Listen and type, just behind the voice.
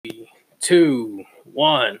2,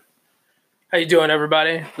 1. How you doing,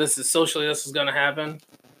 everybody? This is Socially This Is Gonna Happen.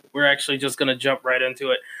 We're actually just gonna jump right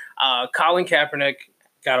into it. Colin Kaepernick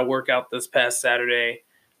got a workout this past Saturday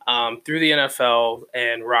through the NFL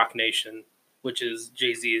and Rock Nation, which is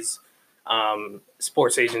Jay-Z's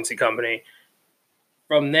sports agency company.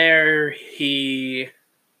 From there, he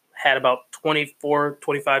had about 24,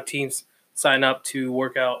 25 teams sign up to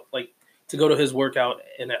work out, to go to his workout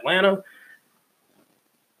in Atlanta.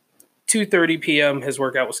 2:30 p.m. his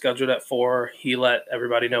workout was scheduled at 4. He let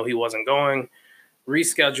everybody know he wasn't going.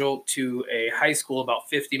 Rescheduled to a high school about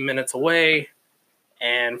 50 minutes away.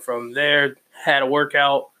 And from there, had a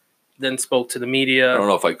workout, then spoke to the media. I don't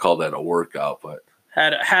know if I call that a workout, but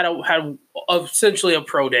had essentially a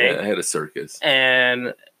pro day. Yeah, I had a circus.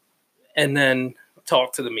 And then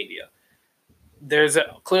talked to the media.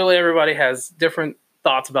 Clearly everybody has different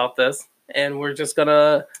thoughts about this. And we're just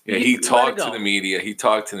gonna. Yeah, he talked to the media. He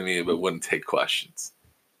talked to the media, but wouldn't take questions.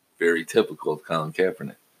 Very typical of Colin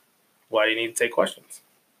Kaepernick. Why do you need to take questions?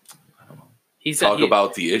 I don't know. He said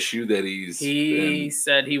about the issue that he's. He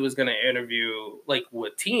said he was going to interview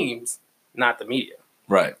with teams, not the media.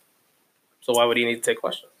 Right. So why would he need to take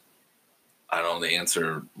questions? I don't know the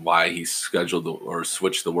answer why he scheduled or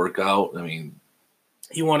switched the workout. I mean,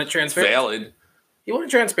 he wanted transparency. Valid. He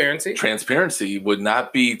wanted transparency. Transparency would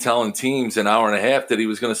not be telling teams an hour and a half that he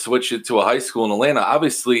was going to switch it to a high school in Atlanta.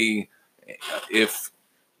 Obviously, if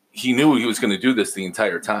he knew he was going to do this the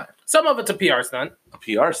entire time. Some of it's a PR stunt. A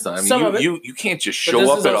PR stunt. I mean, you can't just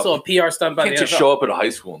show up at a PR stunt by the NFL. You can't just show up at a high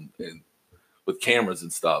school and with cameras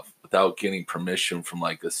and stuff without getting permission from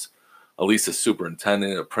at least a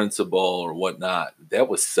superintendent, a principal, or whatnot. That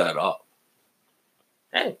was set up.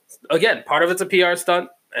 Hey, again, part of it's a PR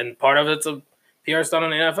stunt, and part of it's a PR stunt on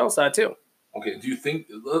the NFL side too. Okay, do you think?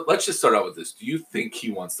 Let's just start out with this. Do you think he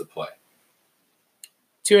wants to play?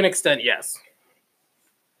 To an extent, yes.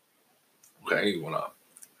 Okay, you want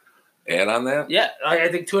to add on that? Yeah, I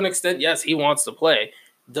think to an extent, yes, he wants to play.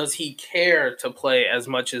 Does he care to play as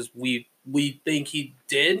much as we think he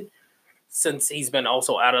did, since he's been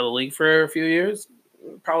also out of the league for a few years?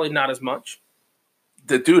 Probably not as much.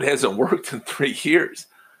 The dude hasn't worked in 3 years.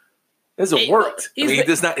 He hasn't worked. He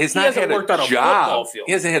hasn't had a job.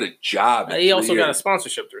 He hasn't had a job. He also got a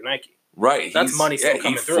sponsorship through Nike. Right. That's money still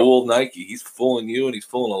coming through. He fooled Nike. He's fooling you, and he's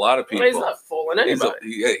fooling a lot of people. Well, he's not fooling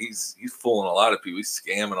anybody. He's fooling a lot of people. He's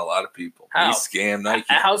scamming a lot of people. How? He scammed Nike.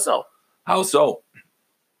 How so? How so?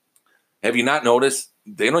 Have you not noticed?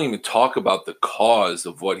 They don't even talk about the cause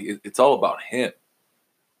of it's all about him.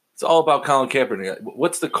 It's all about Colin Kaepernick.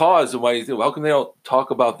 What's the cause of why he's doing? How come they don't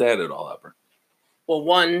talk about that at all, ever? Well,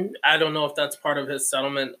 one, I don't know if that's part of his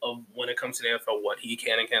settlement of when it comes to the NFL, what he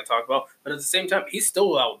can and can't talk about. But at the same time, he's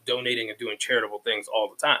still out donating and doing charitable things all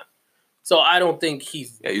the time. So I don't think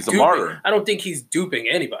he's a martyr. I don't think he's duping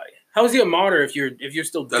anybody. How is he a martyr if you're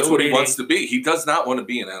still That's donating? What he wants to be. He does not want to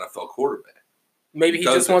be an NFL quarterback. Maybe he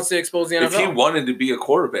just wants to expose the NFL. If he wanted to be a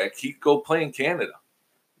quarterback, he'd go play in Canada.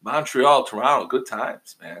 Montreal, Toronto, good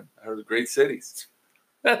times, man. I heard great cities.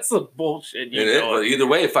 That's the bullshit. But either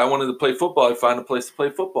way, if I wanted to play football, I'd find a place to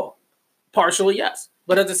play football. Partially, yes.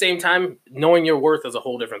 But at the same time, knowing your worth is a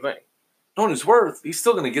whole different thing. Knowing his worth, he's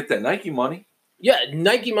still going to get that Nike money. Yeah,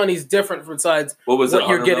 Nike money is different besides what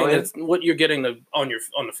you're getting on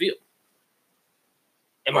the field.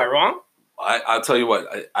 Am I wrong? I'll tell you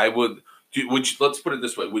what. I would. Let's put it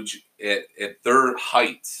this way. Would you at their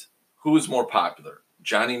heights, who is more popular,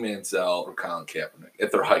 Johnny Manziel or Colin Kaepernick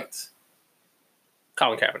at their heights?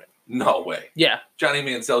 Colin Kaepernick. No way. Yeah. Johnny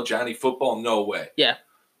Manziel, Johnny Football, no way. Yeah.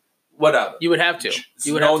 Whatever. You would have to.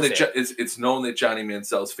 It's known that Johnny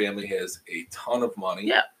Manziel's family has a ton of money.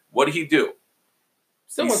 Yeah. What did he do?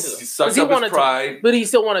 He sucked up his pride. But he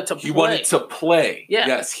still wanted to play. He wanted to play. Yeah.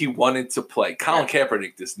 Yes, he wanted to play. Colin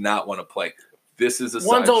Kaepernick does not want to play. This is a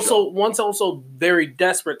one's also very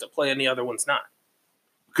desperate to play and the other one's not.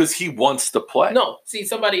 Because he wants to play. No, see,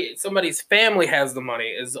 somebody's family has the money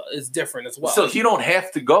is different as well. So he don't have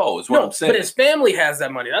to go, is what I'm saying. But his family has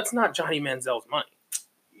that money. That's not Johnny Manziel's money.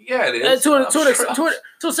 Yeah, it is. To a certain extent.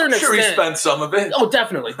 Sure, he spent some of it. Oh,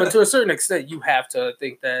 definitely. But to a certain extent, you have to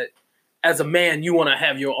think that as a man, you want to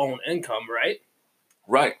have your own income, right?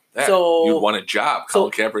 Right. So you want a job.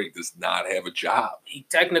 Colin Kaepernick does not have a job. He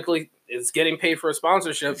technically is getting paid for a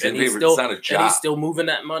sponsorship, and he's still moving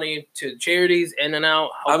that money to charities in and out.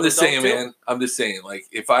 I'm just saying, man. I'm just saying, like,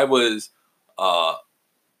 if I was,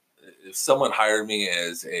 if someone hired me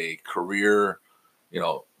as a career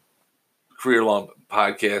long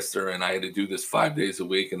podcaster, and I had to do this 5 days a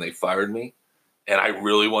week, and they fired me, and I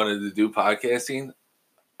really wanted to do podcasting,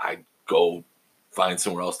 I'd go find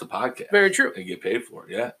somewhere else to podcast. Very true. And get paid for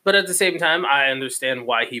it. Yeah. But at the same time, I understand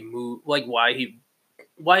why he moved, like why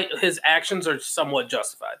his actions are somewhat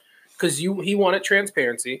justified. Because he wanted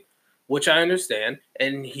transparency, which I understand,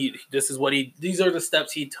 and these are the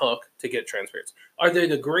steps he took to get transparency. Are they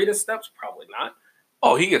the greatest steps? Probably not.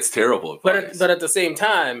 Oh, he gets terrible advice. But at the same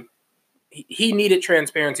time, he needed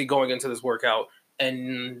transparency going into this workout,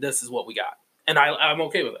 and this is what we got. And I'm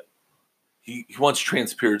okay with it. He wants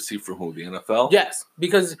transparency from who? The NFL? Yes,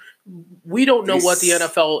 because we don't know what the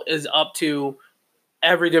NFL is up to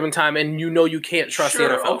every given time, and you can't trust the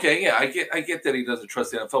NFL. Okay, yeah, I get that he doesn't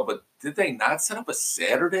trust the NFL, but did they not set up a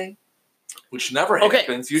Saturday? Which never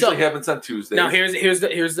happens. Usually happens on Tuesdays. Now here's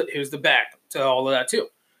the back to all of that too.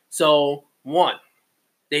 So one,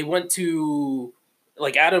 they went to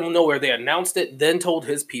out of nowhere. They announced it, then told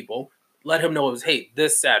his people, let him know it was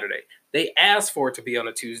this Saturday. They asked for it to be on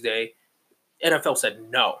a Tuesday. NFL said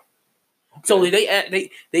no. Okay. So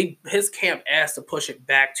his camp asked to push it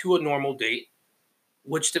back to a normal date,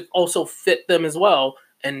 which also fit them as well,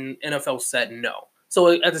 and NFL said no.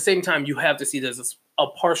 So at the same time, you have to see this as a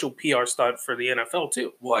partial PR stunt for the NFL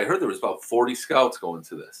too. Well, I heard there was about 40 scouts going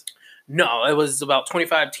to this. No, it was about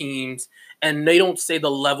 25 teams, and they don't say the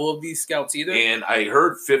level of these scouts either. And I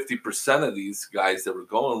heard 50% of these guys that were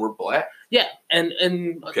going were black. Yeah, and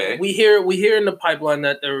okay. we hear in the pipeline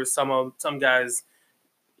that there was some guys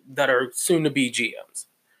that are soon to be GMs.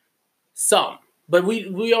 Some, but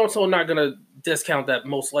we also not going to discount that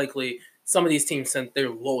most likely some of these teams sent their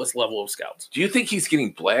lowest level of scouts. Do you think he's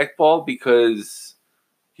getting blackballed because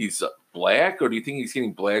he's black, or do you think he's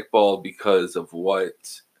getting blackballed because of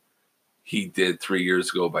what he did 3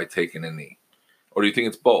 years ago by taking a knee? Or do you think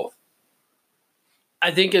it's both?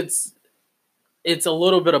 I think it's a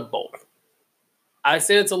little bit of both. I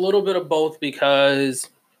say it's a little bit of both because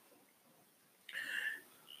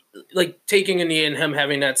taking a knee and him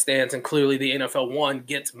having that stance, and clearly the NFL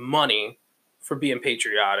gets money for being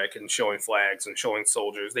patriotic and showing flags and showing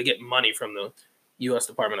soldiers. They get money from the U.S.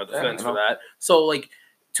 Department of Defense for that. So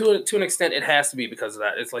to an extent, it has to be because of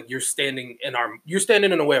that. It's you're standing in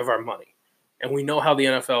the way of our money. And we know how the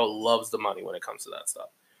NFL loves the money when it comes to that stuff.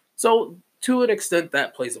 So to an extent,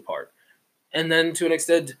 that plays a part. And then to an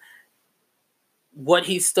extent, what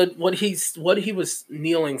he was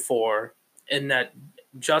kneeling for in that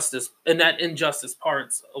injustice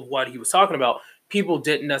parts of what he was talking about, people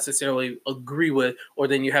didn't necessarily agree with, or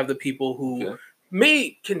then you have the people who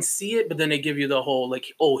can see it, but then they give you the whole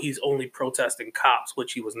he's only protesting cops,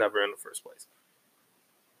 which he was never in the first place.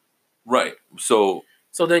 Right. So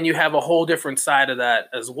then you have a whole different side of that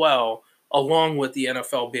as well, along with the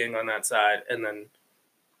NFL being on that side, and then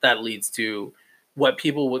that leads to what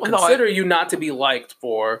people would consider you not to be liked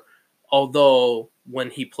for, although when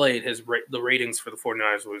he played, the ratings for the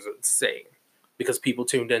 49ers was insane because people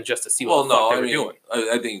tuned in just to see what they were doing.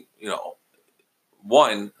 I think,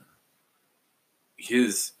 one,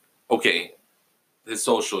 his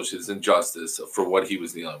social, his injustice for what he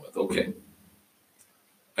was dealing with. Okay.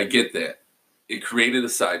 I get that. It created a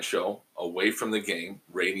sideshow away from the game.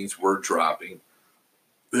 Ratings were dropping.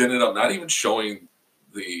 They ended up not even showing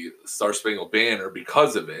the Star Spangled Banner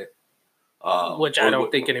because of it. Which I don't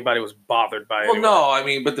think anybody was bothered by. Well,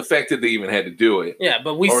 no, but the fact that they even had to do it. Yeah,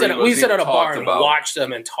 but we sat at a bar and watched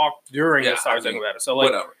them and talked during the Star Spangled Banner. So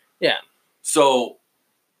whatever. Yeah. So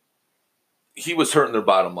he was hurting their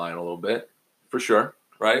bottom line a little bit, for sure,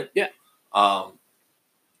 right? Yeah.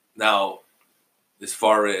 Now, as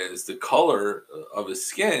far as the color of his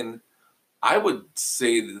skin, I would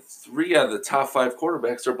say that 3 out of the top 5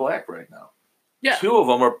 quarterbacks are black right now. Yeah. 2 of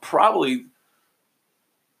them are probably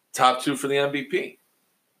top 2 for the MVP.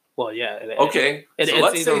 Well, yeah. Okay.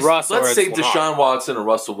 Let's say Deshaun Watson or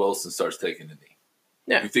Russell Wilson starts taking the knee.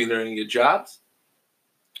 Yeah. You think they're going to get jobs?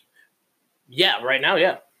 Yeah, right now,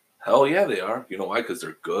 yeah. Hell yeah, they are. You know why? Because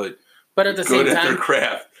they're good. But at the same time, good at their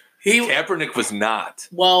craft. Kaepernick was not.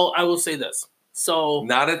 Well, I will say this. So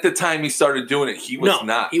not at the time he started doing it. He was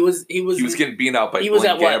not. He was getting beat out by. He was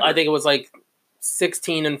at Gabbert. What? I think it was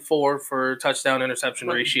 16-4 for touchdown interception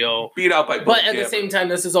ratio. Beat out by. But at the same time,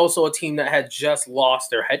 this is also a team that had just lost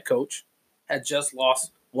their head coach, had just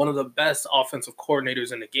lost one of the best offensive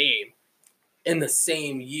coordinators in the game in the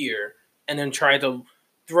same year, and then tried to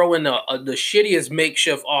throw in the shittiest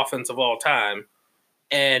makeshift offense of all time,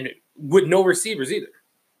 and with no receivers either.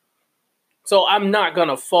 So I'm not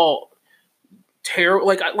gonna fault.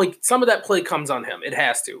 Like some of that play comes on him. It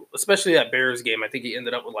has to, especially that Bears game. I think he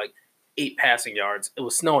ended up with 8 passing yards. It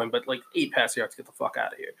was snowing, but 8 passing yards. Get the fuck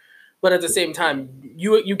out of here. But at the same time,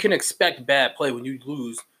 you can expect bad play when you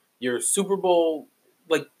lose your Super Bowl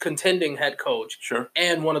like contending head coach Sure.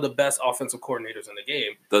 and one of the best offensive coordinators in the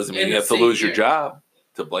game. Doesn't mean in you the have to same lose your year. job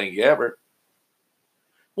to Blaine Gabbert.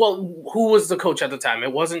 Well, who was the coach at the time?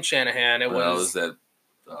 It wasn't Shanahan. It Well, was that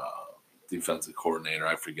defensive coordinator.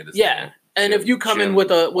 I forget his yeah. name. And if you come in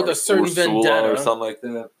with a certain Ursula vendetta or something like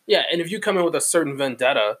that. Yeah, and if you come in with a certain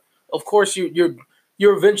vendetta, of course you're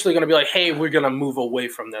eventually going to be like, hey, we're going to move away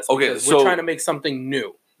from this because we're trying to make something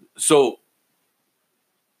new. So,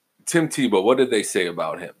 Tim Tebow, what did they say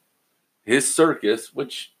about him? His circus,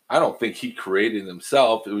 which I don't think he created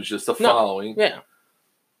himself, it was just a following. Yeah.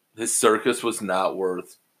 His circus was not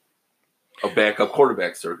worth a backup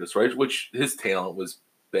quarterback circus, right? Which his talent was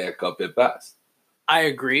backup at best. I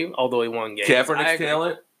agree, although he won games. Kaepernick's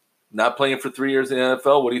talent, not playing for 3 years in the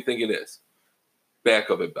NFL, what do you think it is?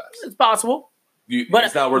 Backup at best. It's possible. But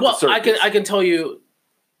he's not worth the circus. I can tell you,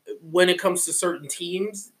 when it comes to certain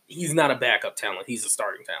teams, he's not a backup talent. He's a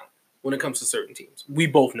starting talent. When it comes to certain teams. We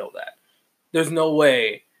both know that. There's no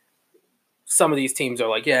way some of these teams are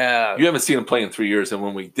like, yeah. You haven't seen him play in 3 years, and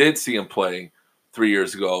when we did see him play 3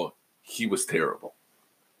 years ago, he was terrible.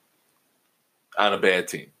 On a bad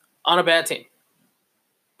team. On a bad team.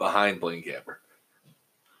 Behind Blaine Gabbert.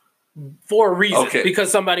 For a reason. Okay.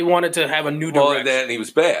 Because somebody wanted to have a new direction. Well, and he was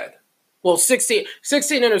bad. Well, 16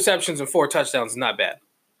 interceptions and 4 touchdowns is not bad.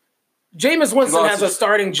 Jameis Winston has a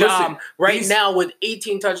starting job now with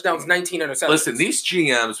 18 touchdowns, 19 interceptions. Listen, these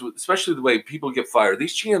GMs, especially the way people get fired,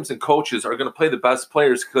 these GMs and coaches are going to play the best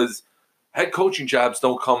players because head coaching jobs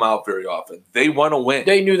don't come out very often. They want to win.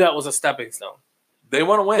 They knew that was a stepping stone. They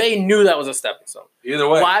want to win. They knew that was a stepping stone. Either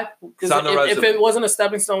way. Why? Because if it wasn't a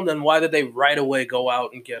stepping stone, then why did they right away go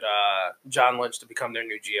out and get John Lynch to become their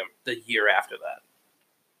new GM the year after that?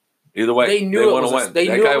 Either way, they want to win.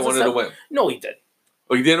 That guy wanted to win. No, he didn't.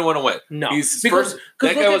 Oh, he didn't want to win. No,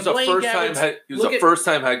 that guy was a first-time head. He was a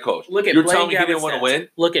first-time head coach. You're telling me he didn't want to win?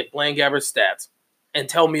 Look at Blaine Gabbert's stats and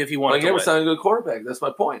tell me if he wanted to win. Blaine Gabbert's not a good quarterback. That's my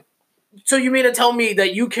point. So you mean to tell me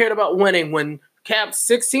that you cared about winning when Cap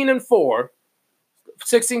 16-4,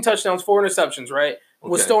 16 touchdowns, 4 interceptions, right?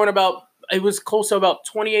 Was throwing it was close to about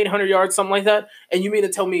 2,800 yards, something like that. And you mean to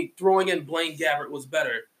tell me throwing in Blaine Gabbert was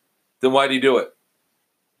better? Then why do you do it?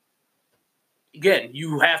 Again,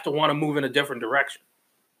 you have to want to move in a different direction.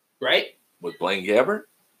 Right? With Blaine Gabbert?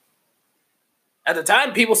 At the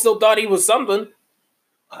time, people still thought he was something.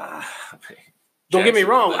 Don't get me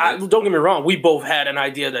wrong. We both had an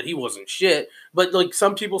idea that he wasn't shit, but like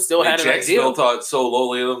some people still had an idea. Jacksonville thought so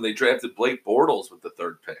lowly of him. They drafted Blake Bortles with the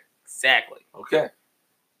 3rd pick. Exactly. Okay.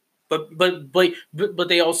 But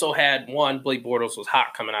they also had one. Blake Bortles was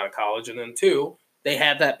hot coming out of college, and then 2, they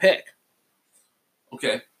had that pick.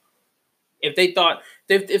 Okay. If they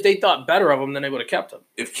thought better of him, then they would have kept him.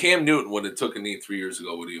 If Cam Newton would have took a knee 3 years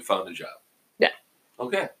ago, would he have found a job? Yeah.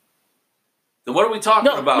 Okay. Then what are we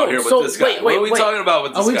talking about here with this guy? What are we talking about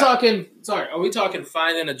with this guy? Are we talking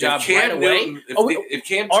finding a job right away?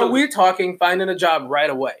 Are we talking finding a job right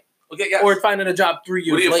away? Okay, yes. Or finding a job 3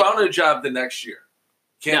 years later? Would he have found a job the next year?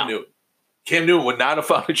 Cam Newton would not have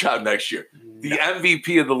found a job next year. The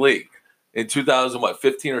MVP of the league. In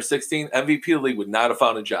 2015 or 16, MVP of the league would not have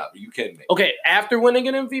found a job. Are you kidding me? Okay, after winning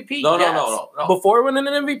an MVP? No. Before winning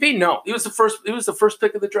an MVP? No. He was the first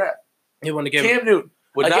pick of the draft. He wanted to give Cam Newton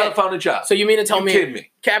would not have found a job. So you mean to tell me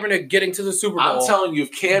Kaepernick getting to the Super Bowl? I'm telling you,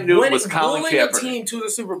 if Cam Newton was Colin Kaepernick, a team to the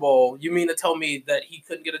Super Bowl, you mean to tell me that he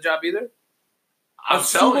couldn't get a job either? I'm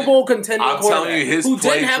Super Bowl contending quarterback. I'm telling you, his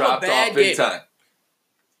play dropped off big time.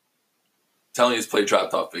 Telling you his play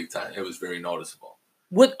dropped off big time. It was very noticeable.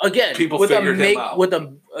 With a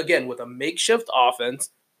makeshift offense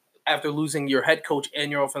after losing your head coach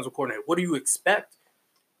and your offensive coordinator, what do you expect?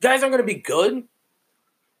 Guys aren't going to be good.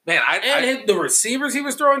 Man, the receivers he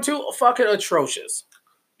was throwing to, fucking atrocious.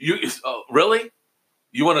 Really?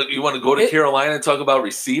 You want to go to Carolina and talk about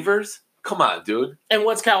receivers? Come on, dude. And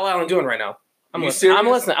what's Kyle Allen doing right now? I'm listening. I'm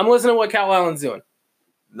listening to what Kyle Allen's doing.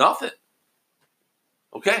 Nothing.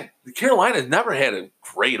 Okay, Carolina never had a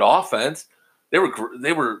great offense. They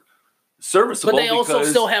were serviceable, but they also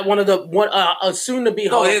still had a soon to be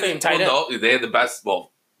Hall of Fame tight end. No, they had the best.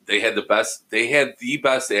 Well, they had the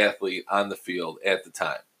best athlete on the field at the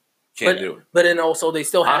time, Cam Newton. But then also they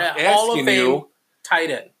still had a Hall of Fame tight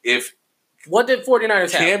end. What did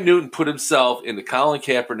 49ers have? Cam Newton put himself in the Colin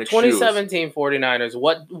Kaepernick 2017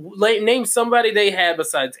 49ers. Name somebody they had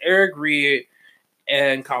besides Eric Reid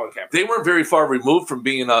and Colin Kaepernick. They weren't very far removed from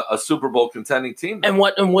being a Super Bowl contending team. And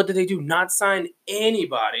what did they do? Not sign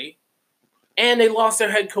anybody, and they lost their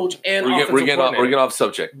head coach and we're getting off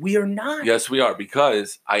subject. We are not. Yes, we are,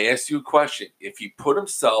 because I asked you a question. If he put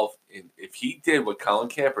himself in, if he did what Colin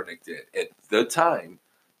Kaepernick did at the time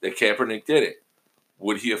that Kaepernick did it,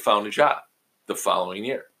 would he have found a job the following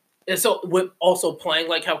year? And so, with also playing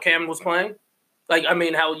like how Cam was playing, like I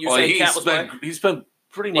mean, how you say Cat was playing. He's been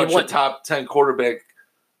pretty much a top 10 quarterback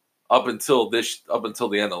up until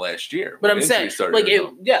the end of last year. But I'm saying, like,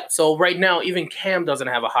 so right now, even Cam doesn't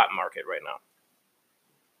have a hot market right now.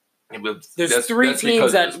 Yeah, there's three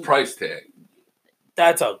teams that of his price tag.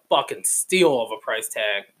 That's a fucking steal of a price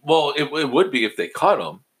tag. Well, it would be if they cut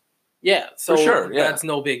him. Yeah, so for sure, yeah. That's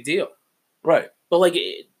no big deal. Right. But like,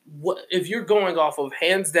 if you're going off of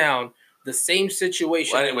hands down the same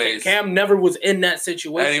situation, well, anyways, Cam never was in that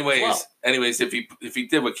situation. Anyways, if he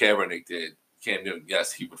did what Kaepernick did, Cam Newton,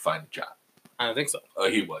 yes, he would find a job. I don't think so. Oh,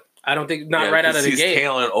 he would. I don't think right out of the gate. His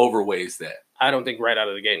talent overweighs that. I don't think right out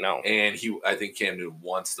of the gate, no. And I think Cam Newton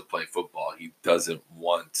wants to play football. He doesn't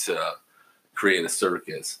want to create a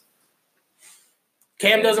circus.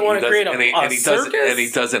 Cam doesn't want to create a circus, and he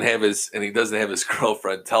doesn't have his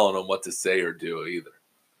girlfriend telling him what to say or do either.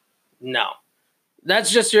 No,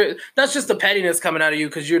 that's just the pettiness coming out of you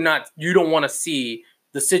because you don't want to see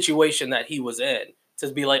the situation that he was in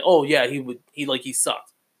to be like, oh yeah, he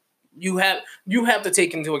sucked. You have to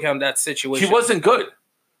take into account that situation. He wasn't good.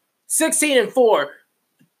 16-4,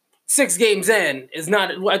 6 games in is not.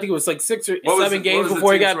 I think it was like 6 or 7 games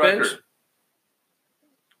before he got benched.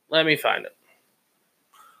 Let me find it.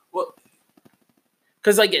 Well,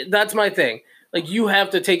 because like that's my thing. Like you have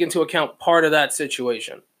to take into account part of that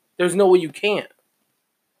situation. There's no way you can't.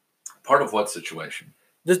 Part of what situation?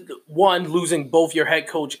 One, losing both your head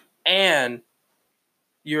coach and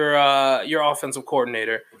your offensive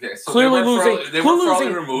coordinator. Okay, so clearly losing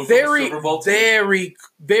very,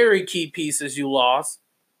 very key pieces you lost.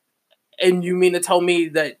 And you mean to tell me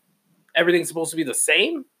that everything's supposed to be the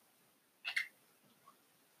same?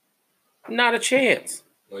 Not a chance.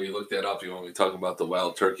 Well, you looked that up. You want me to talk about the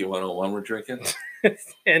Wild Turkey 101 we're drinking?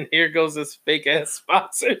 And here goes this fake-ass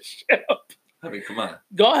sponsorship. I mean, come on.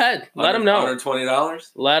 Go ahead. Let them know.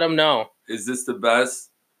 $120? Let them know. Is this the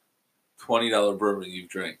best $20 bourbon you've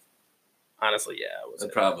drank? Honestly, yeah.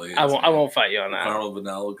 It probably is. I won't fight you on that. Caramel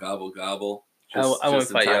vanilla, gobble, gobble. I won't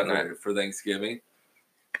fight you on that. For Thanksgiving.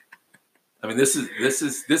 I mean, this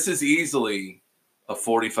is easily a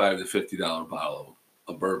 $45 to $50 bottle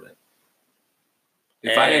of bourbon.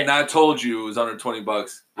 If I had not told you it was under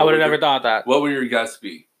 $20, I would have never thought that. What would your guess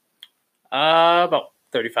be? About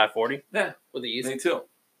 35, 40. Yeah, with the ease. Me too.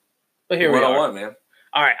 But here we are, man.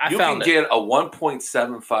 All right, you can get a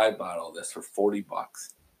 1.75 bottle of this for $40.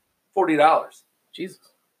 $40. Jesus,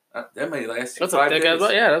 that may last you that's 5 days.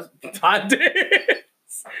 Yeah, that's 5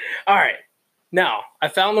 days. All right, now I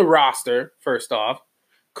found the roster. First off,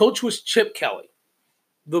 coach was Chip Kelly,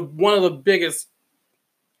 one of the biggest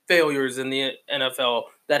failures in the NFL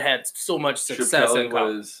that had so much success. Chip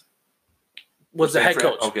Kelly was the head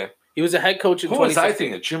coach. Okay, he was a head coach in 2016. Who was I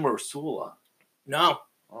thinking? Jim Ursula? No,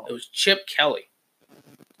 It was Chip Kelly,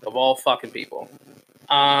 of all fucking people.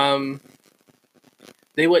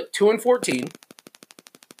 They went 2-14.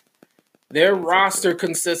 Their roster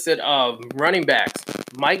consisted of running backs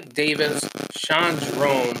Mike Davis, Sean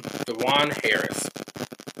Jerome, DeJuan Harris.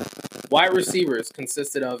 Wide receivers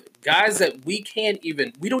consisted of guys that we don't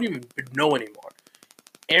even know anymore.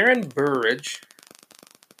 Aaron Burbridge,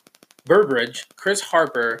 Chris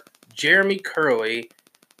Harper, Jeremy Curley,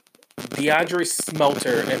 DeAndre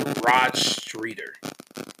Smelter, and Rod Streeter.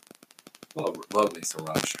 Love me some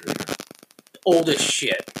Rod Streeter. Old as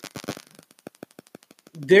shit.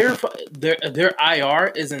 Their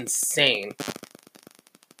IR is insane.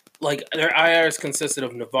 Like, their IRs consisted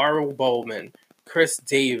of Navarro Bowman, Chris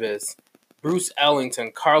Davis, Bruce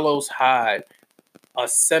Ellington, Carlos Hyde, a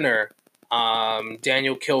center,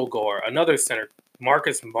 Daniel Kilgore, another center,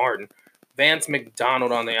 Marcus Martin, Vance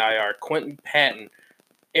McDonald on the IR, Quentin Patton,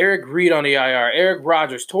 Eric Reed on the IR, Eric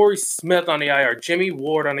Rogers, Torrey Smith on the IR, Jimmy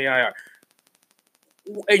Ward on the IR.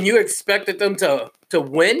 And you expected them to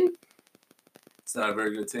win? It's not a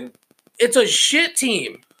very good team. It's a shit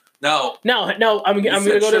team. No. I'm going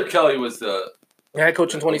to go Chip Kelly was the head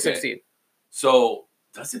coach in 2016. Okay. So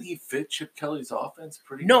doesn't he fit Chip Kelly's offense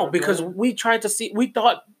pretty? No, because we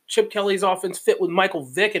thought Chip Kelly's offense fit with Michael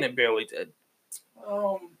Vick, and it barely did. I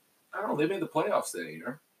don't know. They made the playoffs that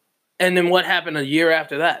year. And then what happened a year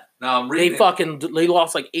after that? Now I'm reading. They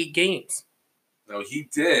lost like 8 games. No, he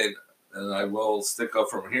did, and I will stick up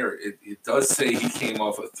from here. It does say he came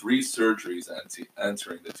off of 3 surgeries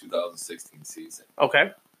entering the 2016 season.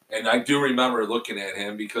 Okay. And I do remember looking at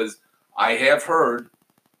him because I have heard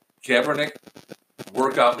Kaepernick,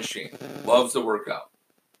 workout machine, loves to work out.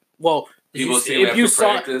 Well, if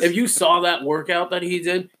you saw that workout that he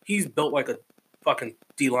did, he's built like a fucking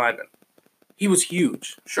D lineman. He was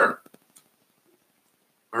huge. Sure.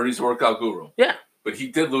 Heard he's a workout guru. Yeah. But he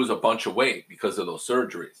did lose a bunch of weight because of those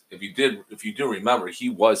surgeries. If you do remember, he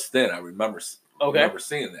was thin. I remember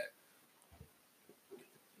seeing that.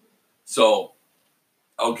 So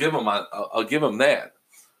I'll give him that.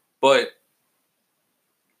 But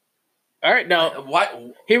all right, now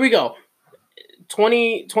why? Here we go.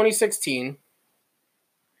 2016,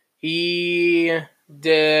 he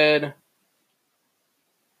did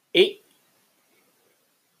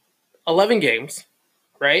 11 games,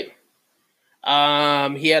 right?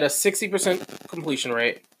 He had a 60% completion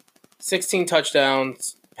rate, 16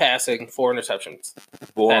 touchdowns passing, 4 interceptions.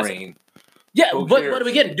 Boring. Passing. Yeah, but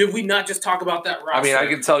again, did we not just talk about that roster? I mean, I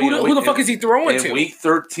can tell you. Who the fuck is he throwing to? In week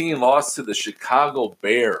 13, lost to the Chicago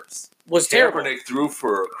Bears. Was terrible. Kaepernick threw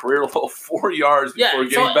for a career low 4 yards before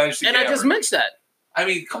getting benched. And I just mentioned that. I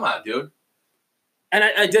mean, come on, dude. And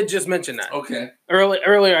I did just mention that. Okay.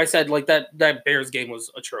 Earlier I said like that Bears game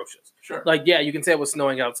was atrocious. Sure. Like, yeah, you can say it was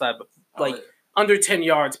snowing outside, but like under 10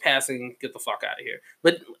 yards passing, get the fuck out of here.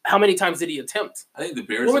 But how many times did he attempt? I think the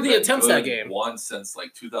Bears. What were the attempts that game? One since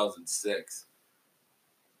like 2006.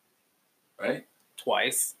 Right?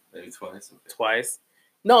 Twice. Maybe twice. Okay. Twice.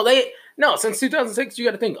 No, since 2006, you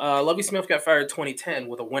got to think. Lovie Smith got fired in 2010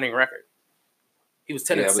 with a winning record. He was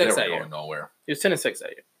 10-6 that year. Nowhere. He was 10-6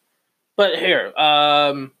 that year. But here,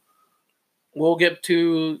 we'll get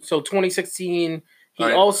to 2016. He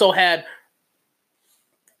also had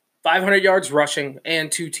 500 yards rushing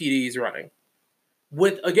and 2 TDs running.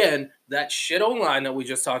 With again that shit O-line that we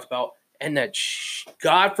just talked about, and that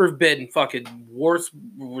God forbidden fucking worst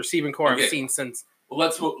receiving core I've seen since. Well,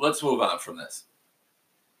 let's move on from this.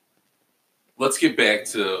 Let's get back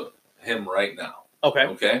to him right now. Okay.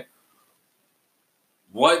 Okay.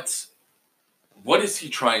 What is he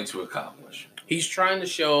trying to accomplish? He's trying to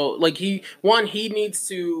show like he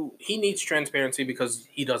needs transparency because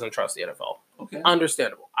he doesn't trust the NFL. Okay.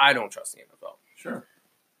 Understandable. I don't trust the NFL. Sure.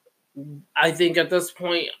 I think at this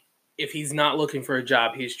point, if he's not looking for a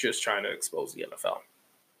job, he's just trying to expose the NFL.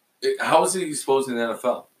 How is he exposing the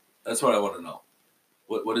NFL? That's what I want to know.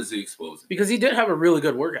 What is he exposing? Because he did have a really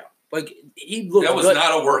good workout. Like he looked. That was good.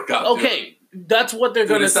 not a workout. Okay, dude. That's what they're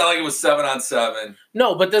going to. It's not like it was 7-on-7.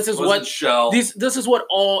 No, but this is what shell. This is what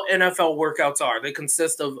all NFL workouts are. They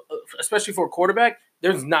consist of, especially for a quarterback.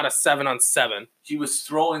 There's not a 7-on-7. He was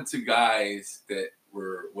throwing to guys that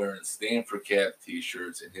were wearing Stanford Cap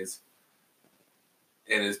T-shirts, and his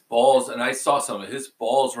balls. And I saw some of his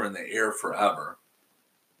balls were in the air forever.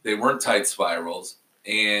 They weren't tight spirals,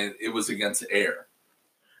 and it was against air.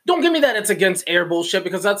 Don't give me that it's against air bullshit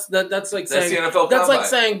because that's like saying the NFL that's combine. like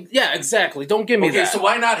saying yeah, exactly. Don't give me that. Okay, so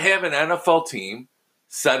why not have an NFL team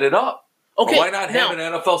set it up? Okay, or why not have an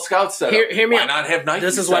NFL scout set up? Hear me why out. Not have Nike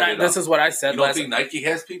this is what I said. You don't think Nike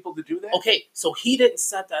has people to do that? Okay, so he didn't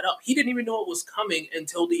set that up. He didn't even know it was coming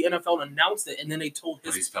until the NFL announced it, and then they told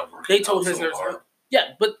his nurse.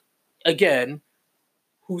 Yeah, but again,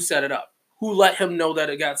 who set it up? Who let him know that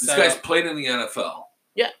it got set up? This guy's played in the NFL.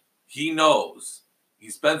 Yeah, he knows.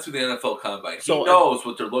 He's been through the NFL Combine. He knows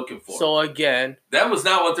what they're looking for. So again, that was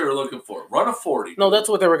not what they were looking for. Run a 40. No, that's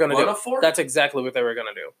what they were going to do. Run a 40. That's exactly what they were going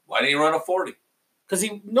to do. Why didn't he run a 40? Because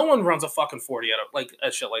no one runs a fucking 40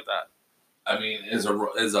 at shit like that. I mean, as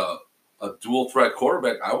a dual threat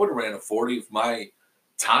quarterback, I would have ran a 40 if my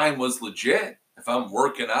time was legit. If I'm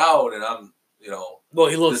working out and I'm, well,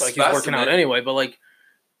 he looks like he's working out anyway, but like,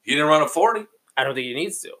 he didn't run a 40. I don't think he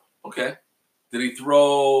needs to. Okay. Did he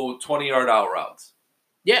throw 20-yard out routes?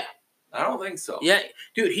 Yeah. I don't think so. Yeah.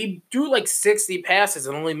 Dude, he threw like 60 passes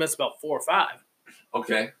and only missed about 4 or 5.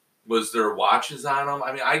 Okay. Was there watches on him?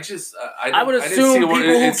 I mean, I would assume people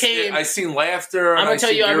who came. I seen laughter. I'm gonna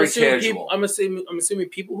tell you. I'm assuming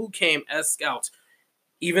people who came as scouts,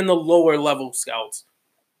 even the lower level scouts,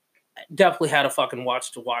 definitely had a fucking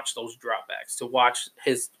watch to watch those dropbacks, to watch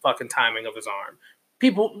his fucking timing of his arm.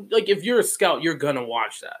 People like if you're a scout, you're gonna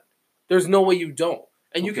watch that. There's no way you don't,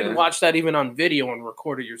 and you can watch that even on video and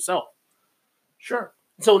record it yourself. Sure.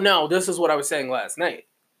 So now this is what I was saying last night.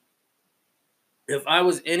 If I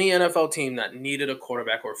was any NFL team that needed a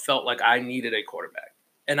quarterback or felt like I needed a quarterback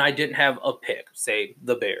and I didn't have a pick, say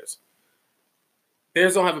the Bears.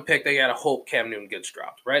 Bears don't have a pick. They got to hope Cam Newton gets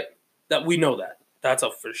dropped, right? That we know that. That's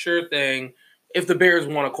a for sure thing if the Bears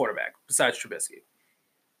want a quarterback besides Trubisky.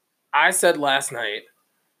 I said last night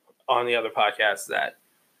on the other podcast that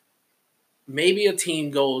maybe a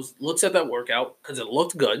team looks at that workout because it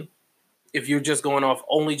looked good. If you're just going off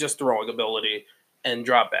only just throwing ability and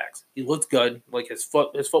dropbacks. He looked good. Like his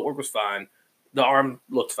footwork was fine. The arm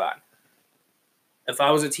looked fine. If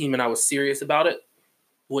I was a team and I was serious about it,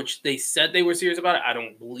 which they said they were serious about it, I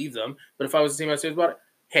don't believe them. But if I was a team I was serious about it,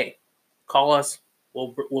 hey, call us.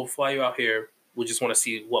 We'll fly you out here. We just want to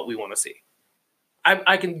see what we want to see.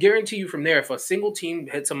 I can guarantee you from there, if a single team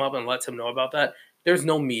hits him up and lets him know about that, there's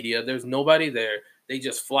no media, there's nobody there. They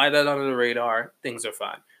just fly that under the radar. Things are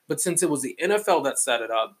fine. But since it was the NFL that set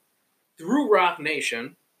it up through Rock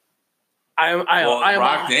Nation,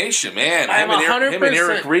 Rock Nation, man. Him and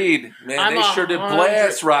Eric Reed, man, they sure did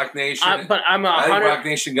blast Rock Nation. I think Rock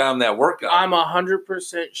Nation got him that workout. I'm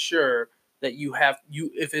 100% sure that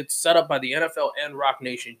if it's set up by the NFL and Rock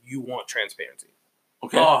Nation, you want transparency.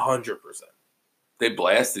 Okay, 100%. They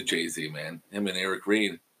blasted Jay-Z, man. Him and Eric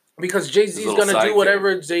Reed. Because Jay-Z is going to do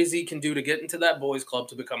whatever Jay-Z can do to get into that boys club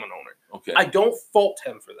to become an owner. Okay, I don't fault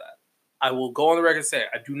him for that. I will go on the record and say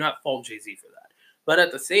I do not fault Jay-Z for that. But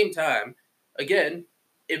at the same time, again,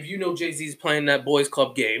 if you know Jay-Z's playing that boys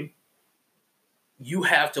club game, you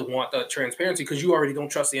have to want that transparency because you already don't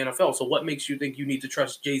trust the NFL. So what makes you think you need to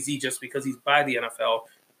trust Jay-Z just because he's by the NFL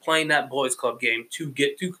playing that boys club game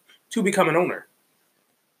to become an owner?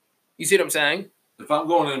 You see what I'm saying? If I'm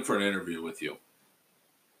going in for an interview with you,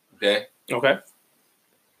 okay,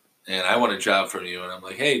 and I want a job from you, and I'm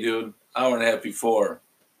like, hey, dude, hour and a half before,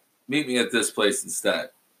 meet me at this place instead.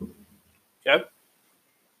 Yep.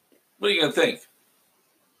 What are you going to think?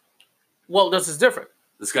 Well, this is different.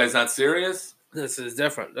 This guy's not serious? This is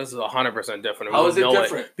different. This is 100% different. How is it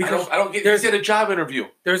different? Because I don't get. This is a job interview.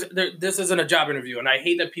 This isn't a job interview, and I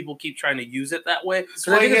hate that people keep trying to use it that way. That's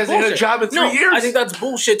why he hasn't had a job in 3 years. I think that's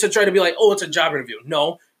bullshit to try to be like, oh, it's a job interview.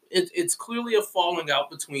 No, it's clearly a falling out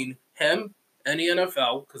between him and the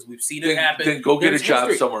NFL because we've seen it happen. Then go get a job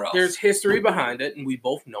somewhere else. There's history behind it, and we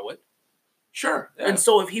both know it. Sure. Yeah. And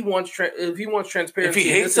so if he wants transparency, if he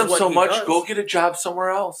hates them so much, go get a job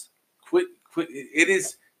somewhere else. Quit.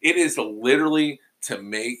 It is literally to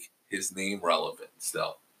make his name relevant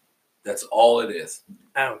still. That's all it is.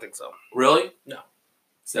 I don't think so. Really? No.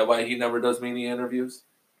 Is that why he never does media interviews?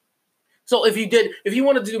 So if he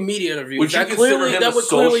wanted to do media interviews, would you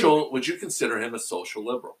consider him a social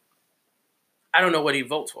liberal? I don't know what he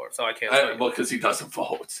votes for, so I can't tell you. Well, because he doesn't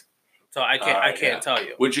vote. So I can't tell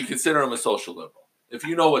you. Would you consider him a social liberal? If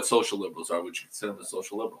you know what social liberals are, would you consider him a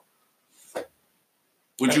social liberal?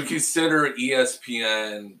 Would you consider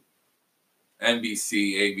ESPN,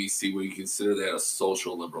 NBC, ABC, would you consider that a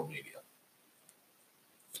social liberal media?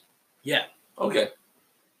 Yeah. Okay.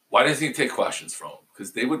 Why doesn't he take questions from them?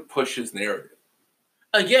 Because they would push his narrative.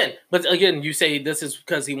 Again, you say this is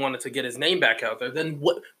because he wanted to get his name back out there. Then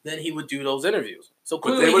what? Then he would do those interviews. So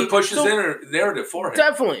clearly, they would push his narrative for him.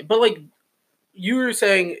 Definitely, but like you were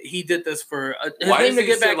saying, he did this for his why name does to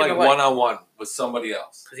get back like one-on-one with somebody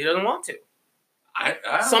else? Because he doesn't want to.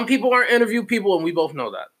 I Some people aren't interview people, and we both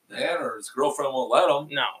know that. That or his girlfriend won't let him.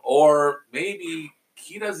 No. Or maybe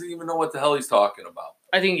he doesn't even know what the hell he's talking about.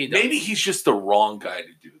 I think he does. Maybe he's just the wrong guy to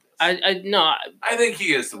do this. I think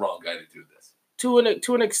he is the wrong guy to do this. To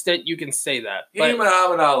an extent, you can say that. But,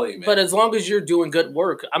 Muhammad Ali, man. But as long as you're doing good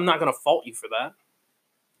work, I'm not going to fault you for that.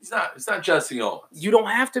 It's not Jesse Owens. You don't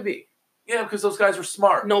have to be. Yeah, because those guys were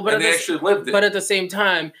smart. No, but they actually lived it. But at the same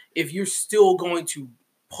time, if you're still going to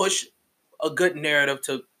push a good narrative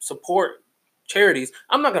to support charities,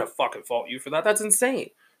 I'm not going to fucking fault you for that. That's insane.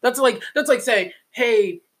 That's like saying,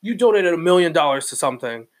 hey, you donated $1 million to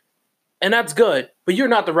something, and that's good, but you're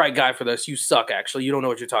not the right guy for this. You suck, actually. You don't know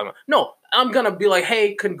what you're talking about. No, I'm going to be like,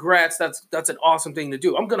 hey, congrats. That's an awesome thing to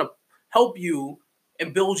do. I'm going to help you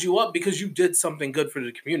and build you up because you did something good for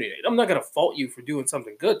the community. I'm not going to fault you for doing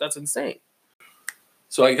something good. That's insane.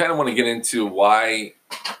 So I kind of want to get into why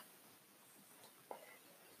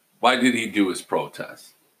did he do his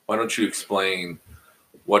protest? Why don't you explain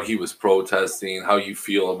what he was protesting, how you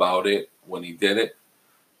feel about it when he did it,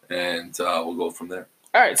 and we'll go from there.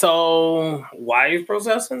 All right, so why are you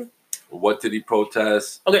protesting? What did he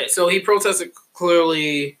protest? Okay, so he protested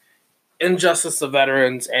clearly injustice to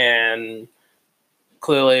veterans and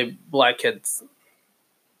clearly black kids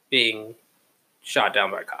being shot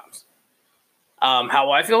down by cops.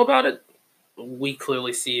 How I feel about it, we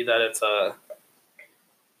clearly see that it's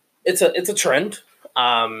a trend.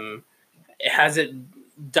 Has it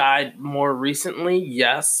died more recently?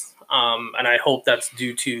 Yes. And I hope that's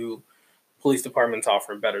due to police departments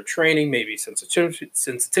offering better training, maybe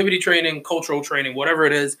sensitivity training, cultural training, whatever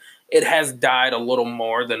it is. It has died a little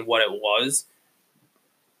more than what it was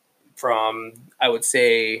from, I would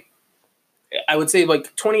say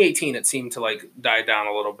like 2018, it seemed to like die down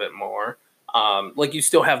a little bit more. Like you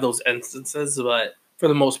still have those instances, but for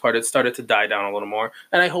the most part, it started to die down a little more.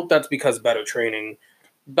 And I hope that's because better training,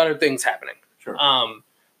 better things happening. Sure.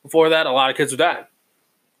 Before that, a lot of kids were dying,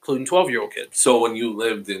 including 12-year-old kids. So when you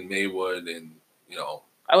lived in Maywood and,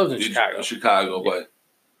 I lived in Chicago. Chicago, yeah. But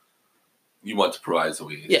You went to Proviso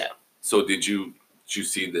East. Yeah. So did you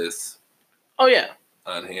see this? Oh yeah.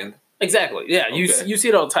 On hand. Exactly. Yeah. Okay. You see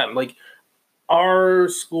it all the time. Like our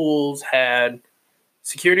schools had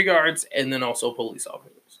security guards and then also police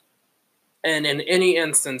officers. And in any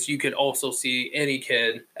instance, you could also see any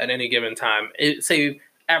kid at any given time. Say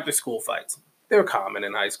after school fights, they're common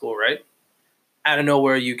in high school, right? Out of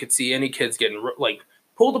nowhere, you could see any kids getting like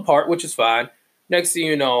pulled apart, which is fine. Next thing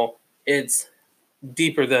you know, it's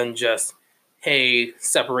deeper than just, hey,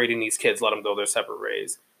 separating these kids, let them go their separate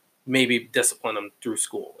ways. Maybe discipline them through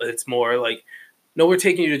school. It's more like, no, we're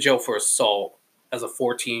taking you to jail for assault as a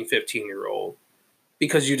 14, 15-year-old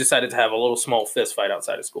because you decided to have a little small fist fight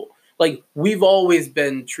outside of school. Like, we've always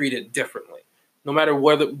been treated differently. No matter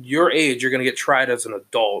whether your age, you're going to get tried as an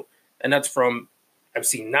adult. And that's from, I've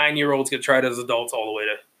seen 9-year-olds get tried as adults all the way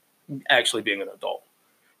to actually being an adult.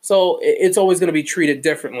 So it's always going to be treated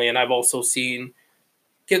differently. And I've also seen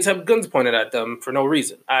kids have guns pointed at them for no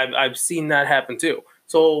reason. I've seen that happen too.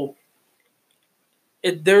 So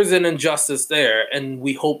there's an injustice there, and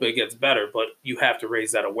we hope it gets better, but you have to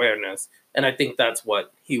raise that awareness. And I think that's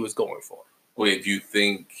what he was going for. Wait, do you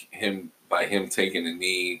think by him taking a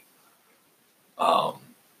knee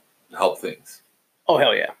help things? Oh,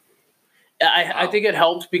 hell yeah. I think it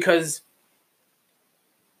helped because,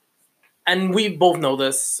 and we both know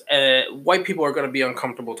this, white people are going to be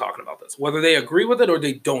uncomfortable talking about this. Whether they agree with it or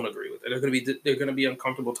they don't agree with it, they're going to be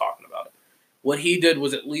uncomfortable talking about it. What he did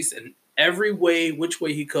was, at least in every way, which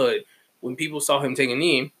way he could, when people saw him take a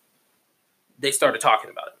knee, they started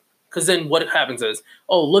talking about it. Because then what happens is,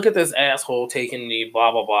 oh, look at this asshole taking a knee,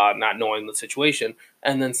 blah, blah, blah, not knowing the situation.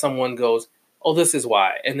 And then someone goes, oh, this is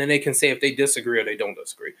why. And then they can say if they disagree or they don't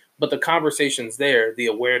disagree. But the conversation's there. The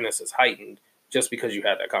awareness is heightened just because you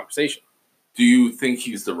had that conversation. Do you think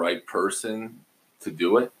he's the right person to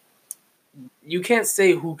do it? You can't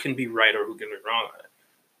say who can be right or who can be wrong on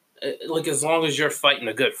it. Like, as long as you're fighting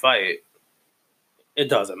a good fight, it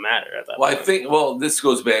doesn't matter at that point. This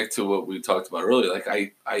goes back to what we talked about earlier. Like,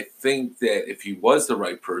 I think that if he was the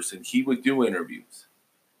right person, he would do interviews.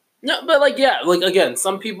 No, but again,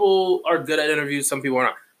 some people are good at interviews, some people are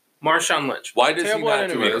not. Marshawn Lynch. Why does he not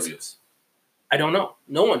do interviews? I don't know.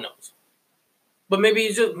 No one knows. But maybe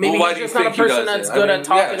he's just not a person that's good at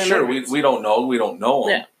talking. Yeah, sure. We don't know. We don't know him.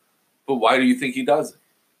 Yeah. But why do you think he doesn't?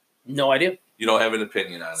 No idea. You don't have an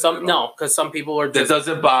opinion on it. No, because some people are just. That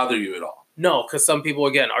doesn't bother you at all. No, because some people,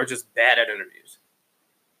 again, are just bad at interviews.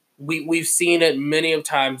 We've seen it many of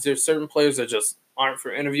times. There's certain players that just aren't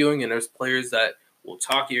for interviewing, and there's players that will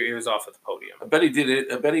talk your ears off at the podium. I bet he did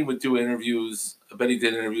it. I bet he would do interviews. I bet he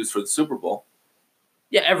did interviews for the Super Bowl.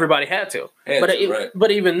 Yeah, everybody had to. Right.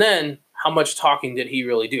 But even then, how much talking did he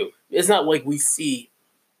really do? It's not like we see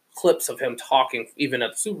clips of him talking even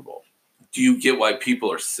at the Super Bowl. Do you get why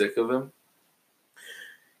people are sick of him?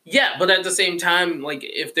 Yeah, but at the same time, like,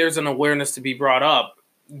 if there's an awareness to be brought up,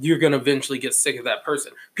 you're going to eventually get sick of that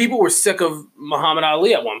person. People were sick of Muhammad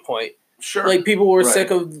Ali at one point. Sure. Like, people were sick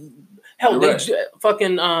of, hell,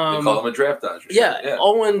 fucking... they call him a draft dodger. Yeah,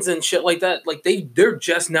 Owens and shit like that. Like, they're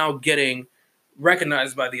just now getting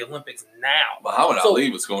recognized by the Olympics now. Muhammad Ali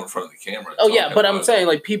was going in front of the camera. Oh, yeah, but I'm saying,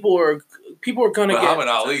 like, people are going to get... Muhammad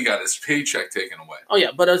Ali got his paycheck taken away. Oh, yeah,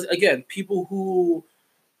 but again, people who...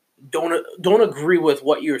 don't agree with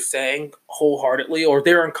what you're saying wholeheartedly, or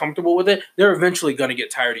they're uncomfortable with it, they're eventually going to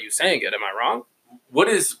get tired of you saying it. Am I wrong? What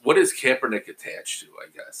is Kaepernick attached to, I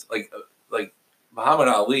guess? Like Muhammad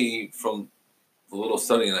Ali, from the little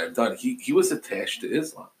studying I've done, he was attached to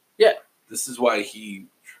Islam. Yeah. This is why he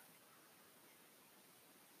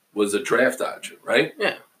was a draft dodger, right?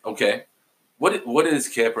 Yeah. Okay. What is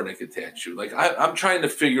Kaepernick attached to? Like, I'm trying to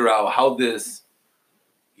figure out how this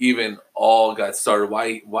even all got started,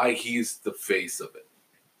 why he's the face of it.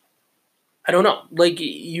 I don't know. Like,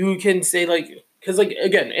 you can say, like, because, like,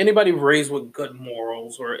 again, anybody raised with good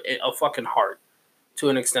morals or a fucking heart to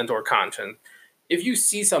an extent, or conscience, if you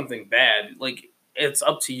see something bad, like, it's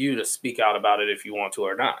up to you to speak out about it if you want to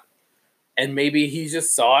or not. And maybe he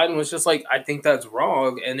just saw it and was just like, I think that's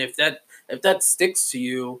wrong. And if that sticks to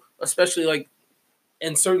you, especially like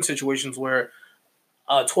in certain situations where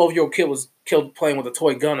a 12-year-old kid was killed playing with a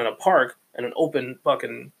toy gun in a park in an open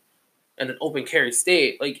carry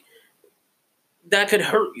state, like, that could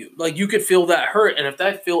hurt you. Like, you could feel that hurt, and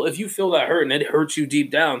if you feel that hurt and it hurts you deep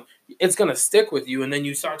down, it's gonna stick with you, and then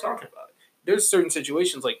you start talking about it. There's certain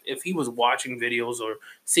situations, like if he was watching videos or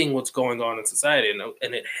seeing what's going on in society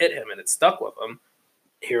and it hit him and it stuck with him,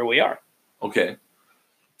 here we are. Okay.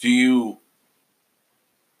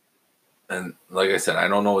 And like I said, I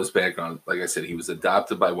don't know his background. Like I said, he was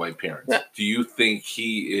adopted by white parents. Yeah. Do you think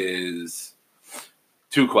he is...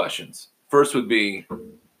 Two questions. first would be, do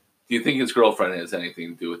you think his girlfriend has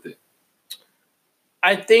anything to do with it?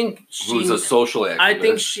 I think Who's a social activist? I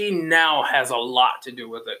think she now has a lot to do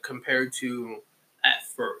with it compared to at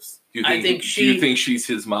first. Do you think she's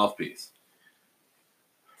his mouthpiece?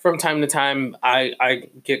 From time to time, I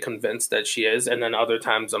get convinced that she is, and then other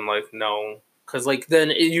times I'm like, no. Because, like, then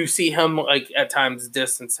you see him, like, at times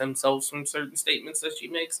distance himself from certain statements that she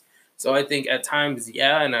makes. So I think at times,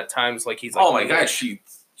 yeah, and at times, like, he's like... Oh, my God, she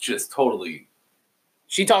just totally...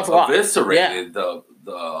 She talks a lot. Eviscerated the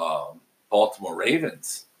Baltimore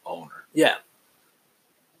Ravens owner. Yeah.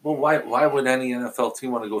 Well, why would any NFL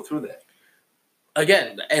team want to go through that?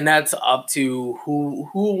 Again, and that's up to who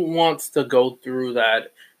wants to go through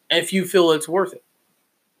that if you feel it's worth it.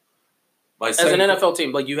 As an NFL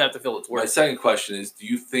team, like, you have to feel it's worth it. My second question is, do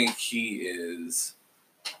you think he is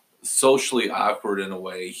socially awkward in a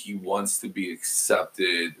way he wants to be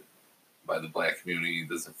accepted by the black community? He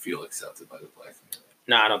doesn't feel accepted by the black community.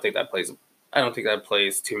 No, I don't think that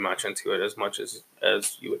plays too much into it as much as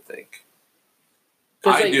you would think.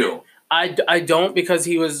 I do. I don't, because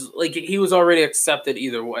he was already accepted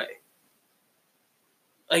either way.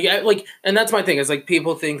 And that's my thing, is like,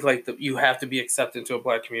 people think like that you have to be accepted into a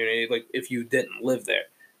black community, like, if you didn't live there.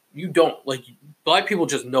 You don't. Like, black people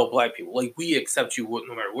just know black people. Like, we accept you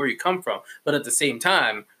no matter where you come from. But at the same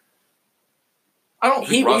time, I don't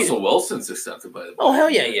think Russell Wilson's accepted by the black Oh, hell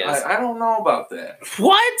yeah, he is. I don't know about that.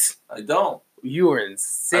 What? I don't. You are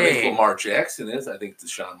insane. I think Lamar Jackson is. I think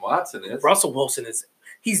Deshaun Watson is. Russell Wilson is.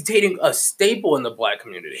 He's dating a staple in the black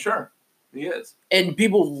community. Sure, he is. And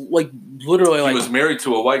people, like, literally, he like... He was married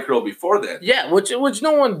to a white girl before that. Yeah, which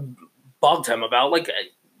no one bugged him about. Like,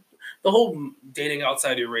 the whole dating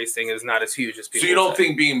outside your race thing is not as huge as people So you don't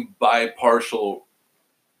think being bipartial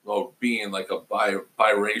or being, like, a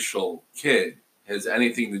biracial kid has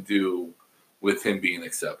anything to do with him being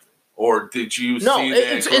accepted? Or did you see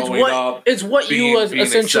that growing up? It's what you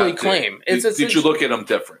essentially accepted? claim. Did you look at him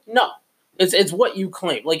different? No. It's what you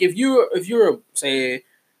claim. Like, if you're say,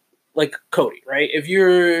 like, Cody, right? If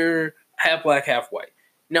you're half black, half white.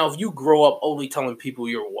 Now, if you grow up only telling people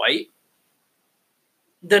you're white,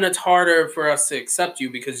 then it's harder for us to accept you,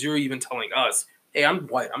 because you're even telling us, hey, I'm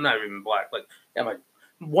white. I'm not even black. Like, yeah,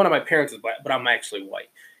 one of my parents is black, but I'm actually white.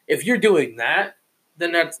 If you're doing that,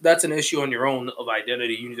 then that's an issue on your own of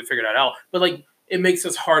identity. You need to figure that out. But, like, it makes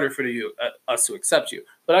us harder for us to accept you.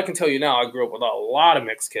 But I can tell you now, I grew up with a lot of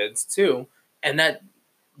mixed kids too, and that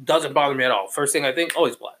doesn't bother me at all. First thing I think, oh,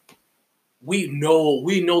 he's black. We know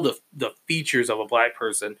the features of a black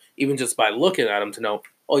person, even just by looking at him, to know,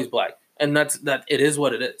 oh, he's black. And that it is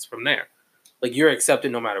what it is from there. Like, you're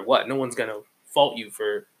accepted no matter what. No one's gonna fault you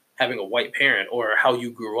for having a white parent or how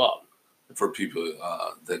you grew up. For people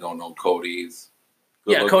that don't know, Cody's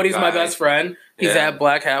my best friend. He's half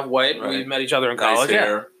black, half white. Right. We met each other in college. Nice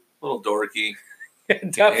hair, little dorky.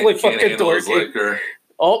 Definitely fucking dorky. Liquor.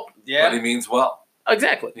 Oh, yeah. But he means well.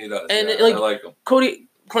 Exactly. He does. And I like him. Cody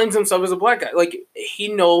claims himself as a black guy. Like, he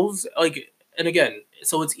knows, like, and again,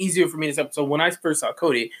 so it's easier for me to accept. So when I first saw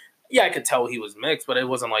Cody, yeah, I could tell he was mixed, but it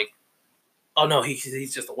wasn't like, oh no,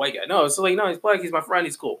 he's just a white guy. No, it's like, no, he's black, he's my friend,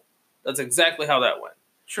 he's cool. That's exactly how that went.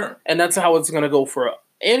 Sure. And that's how it's going to go for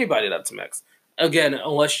anybody that's mixed. Again,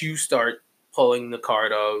 unless you start pulling the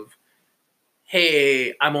card of,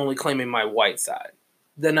 hey, I'm only claiming my white side,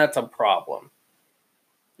 then that's a problem.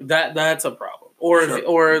 That's a problem. Or sure.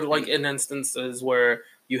 Or like in instances where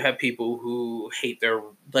you have people who hate their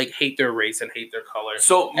race and hate their color.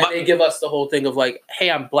 So they give us the whole thing of like, hey,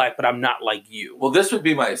 I'm black, but I'm not like you. Well, this would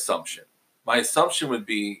be my assumption. My assumption would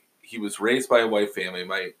be he was raised by a white family.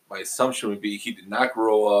 My assumption would be he did not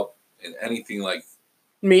grow up in anything like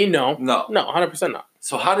me. No, 100% not.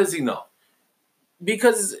 So how does he know?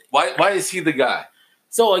 Because why is he the guy?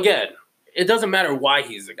 So again, it doesn't matter why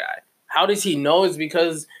he's the guy. How does he know? Is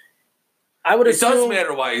because I would assume... It does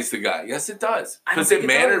matter why he's the guy. Yes, it does. Because it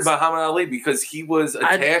mattered Muhammad Ali because he was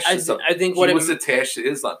attached to something. I think he was attached to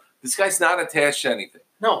Islam. This guy's not attached to anything.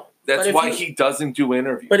 No. That's why he doesn't do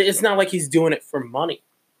interviews. But it's not like he's doing it for money.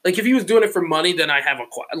 Like, if he was doing it for money, then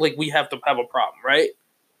we have to have a problem, right?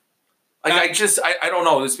 Like, I don't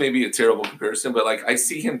know. This may be a terrible comparison, but, like, I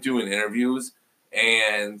see him doing interviews,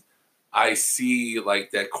 and I see,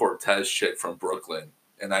 like, that Cortez chick from Brooklyn,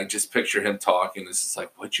 and I just picture him talking. It's just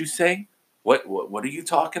like, what'd you say? What are you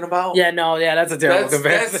talking about? Yeah, no, yeah, that's a terrible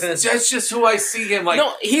comparison. That's just who I see him like.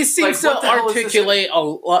 No, he seems to articulate a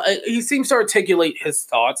lot. He seems to articulate his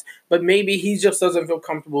thoughts, but maybe he just doesn't feel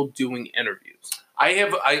comfortable doing interviews.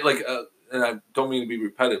 And I don't mean to be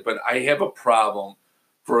repetitive, but I have a problem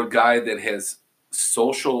for a guy that has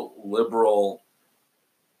social liberal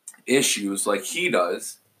issues like he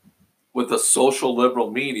does, with the social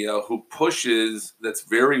liberal media who pushes, that's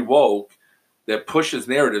very woke, that pushes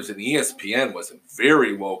narratives, and ESPN was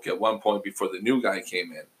very woke at one point before the new guy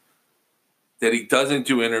came in, that he doesn't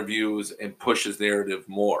do interviews and pushes narrative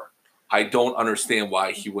more. I don't understand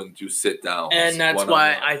why he wouldn't do sit downs. And that's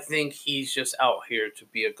why I think he's just out here to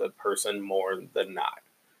be a good person more than not.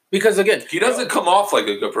 Because again, he doesn't come off like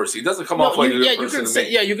a good person. He doesn't come off like a good person to me.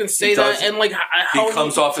 Yeah, you can say that, and like how he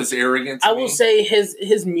comes off as arrogant. I will say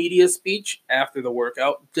his media speech after the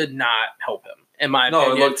workout did not help him, in my opinion.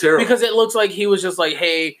 No, it looked terrible because it looks like he was just like,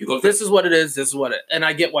 "Hey, this is what it is. This is what it." And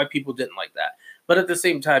I get why people didn't like that, but at the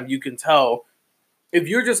same time, you can tell if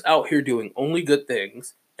you're just out here doing only good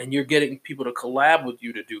things and you're getting people to collab with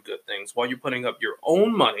you to do good things while you're putting up your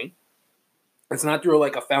own money. It's not through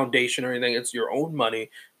like a foundation or anything. It's your own money,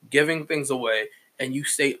 giving things away, and you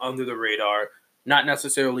stay under the radar, not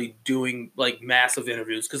necessarily doing like massive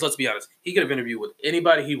interviews. Because let's be honest, he could have interviewed with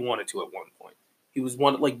anybody he wanted to at one point. He was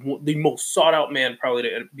the most sought out man probably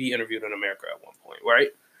to be interviewed in America at one point, right?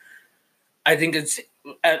 I think it's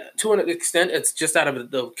to an extent, it's just out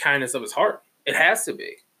of the kindness of his heart. It has to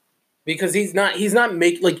be, because he's not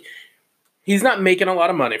making a lot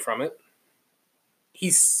of money from it.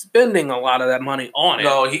 He's spending a lot of that money on it.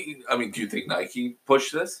 No, do you think Nike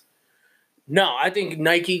pushed this? No, I think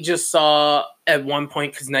Nike just saw at one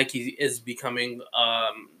point, because Nike is becoming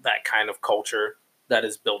that kind of culture that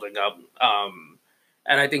is building up.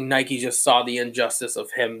 And I think Nike just saw the injustice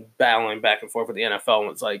of him battling back and forth with the NFL,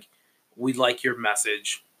 and it's like, we like your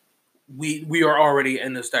message. We are already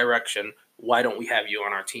in this direction. Why don't we have you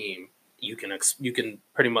on our team? You can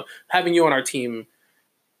pretty much having you on our team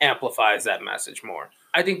amplifies that message more.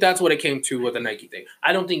 I think that's what it came to with the Nike thing.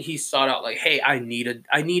 I don't think he sought out like, hey, I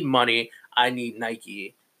need money, I need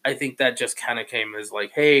Nike. I think that just kind of came as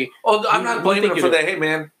like, hey. Oh, I'm not blaming him for that. Hey,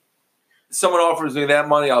 man, someone offers me that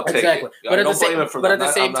money, I'll take it. But at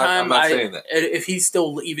the same time, I'm not saying that. If he's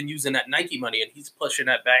still even using that Nike money and he's pushing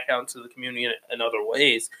that back out to the community in other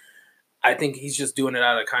ways, I think he's just doing it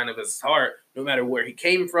out of kind of his heart. No matter where he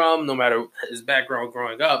came from, no matter his background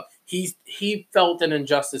growing up, he felt an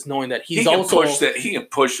injustice knowing that he can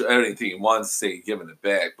push anything he wants to say, giving it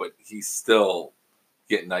back, but he's still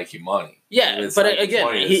getting Nike money. Yeah, but Nike's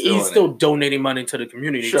again, he's still donating money to the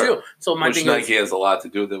community too. So my thing Nike has a lot to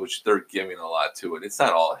do with it, which they're giving a lot to it. It's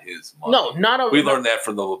not all his money. No, not all. We learned that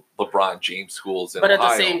from the LeBron James schools in Ohio. But at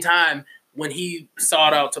the same time, when he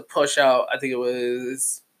sought out to push out, I think it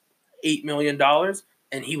was $8 million,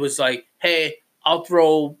 and he was like, "Hey, I'll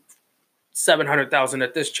throw $700,000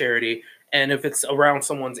 at this charity, and if it's around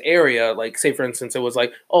someone's area, like say for instance, it was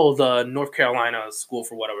like, oh, the North Carolina school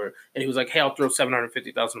for whatever, and he was like, hey, I'll throw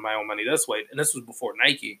 $750,000 of my own money this way," and this was before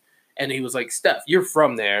Nike, and he was like, Steph, you're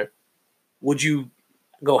from there, would you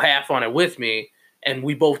go half on it with me, and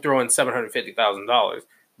we both throw in $750,000.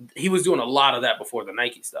 He was doing a lot of that before the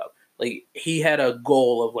Nike stuff. Like he had a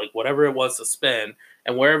goal of like whatever it was to spend.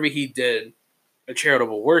 And wherever he did a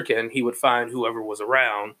charitable work in, he would find whoever was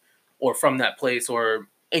around or from that place or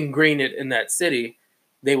ingrain it in that city,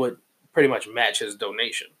 they would pretty much match his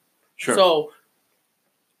donation. Sure. So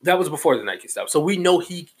that was before the Nike stuff. So we know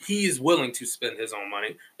he is willing to spend his own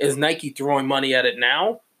money. Is Nike throwing money at it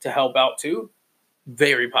now to help out too?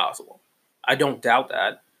 Very possible. I don't doubt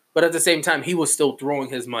that. But at the same time, he was still throwing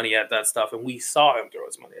his money at that stuff, and we saw him throw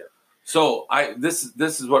his money at it. So this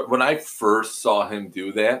is what, when I first saw him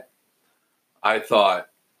do that, I thought,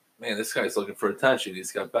 man, this guy's looking for attention.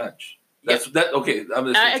 He's got bench. Okay.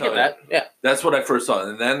 I get that. Yeah. That's what I first saw.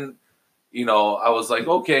 And then, I was like,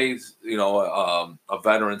 okay, a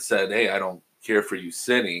veteran said, hey, I don't care for you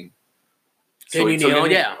sitting. So he took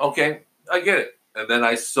it. Yeah. Okay. I get it. And then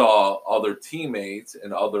I saw other teammates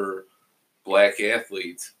and other black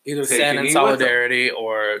athletes either stand in solidarity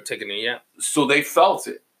or take a knee. Yeah. So they felt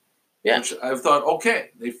it. Yeah. Which I thought, okay,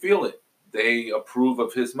 they feel it. They approve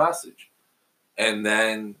of his message. And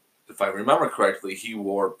then, if I remember correctly, he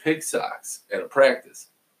wore pig socks at a practice.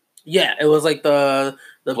 Yeah, it was like the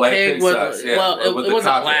black pig was socks, yeah, well, it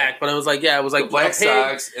wasn't black, but it was like it was like the black pig,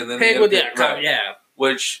 socks and then pig with yeah,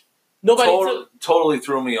 which nobody totally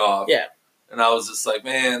threw me off. Yeah, and I was just like,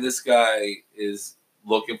 man, this guy is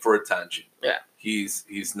looking for attention. Yeah,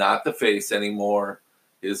 he's not the face anymore.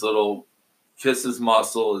 His little kisses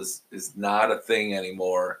muscle is not a thing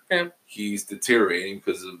anymore. Yeah. He's deteriorating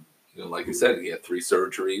because of, like I said, he had 3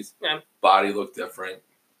 surgeries. Yeah. Body looked different.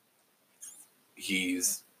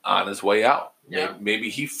 He's on his way out. Yeah.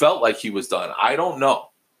 Maybe he felt like he was done. I don't know.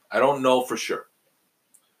 I don't know for sure.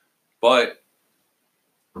 But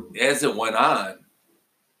as it went on,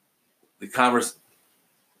 the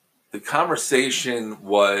conversation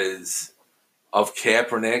was of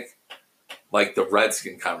Kaepernick like the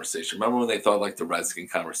Redskin conversation. Remember when they thought like the Redskin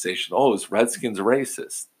conversation? Oh, is Redskins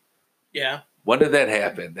racist? Yeah. When did that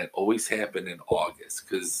happen? That always happened in August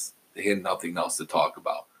because they had nothing else to talk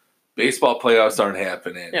about. Baseball playoffs aren't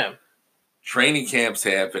happening. Yeah. Training camp's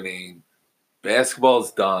happening.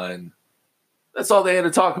 Basketball's done. That's all they had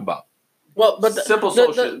to talk about. Well, but simple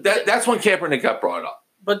social. That's when Kaepernick got brought up.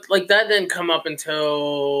 But like that didn't come up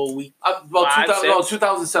until week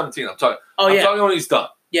 2017. I'm talking. I'm talking when he's done.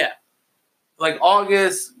 Yeah. Like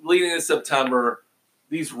August, leading to September,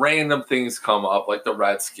 these random things come up, like the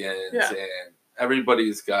Redskins, and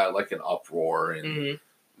everybody's got like an uproar. And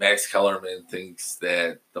Max Kellerman thinks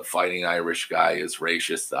that the Fighting Irish guy is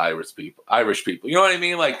racist to Irish people. You know what I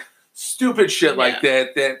mean? Like stupid shit like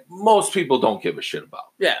that most people don't give a shit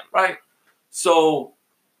about. Yeah. Right? So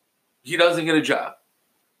he doesn't get a job.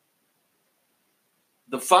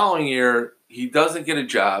 The following year, he doesn't get a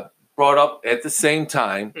job, brought up at the same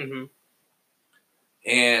time.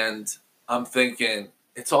 And I'm thinking,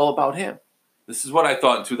 it's all about him. This is what I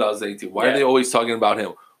thought in 2018. Why are they always talking about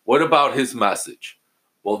him? What about his message?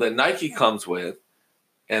 Well, then Nike comes with,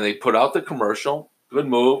 and they put out the commercial. Good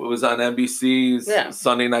move. It was on NBC's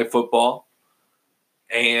Sunday Night Football.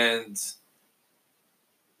 And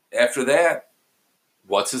after that,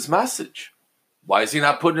 what's his message? Why is he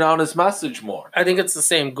not putting out his message more? I think it's the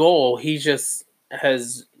same goal. He just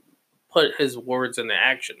has put his words into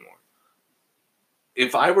action more.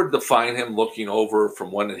 If I were to define him looking over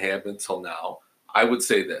from when it happened till now, I would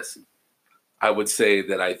say this. I would say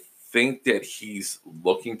that I think that he's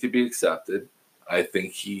looking to be accepted. I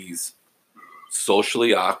think he's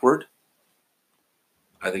socially awkward.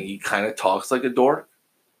 I think he kind of talks like a dork.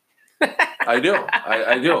 I do.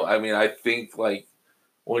 I do. I mean, I think like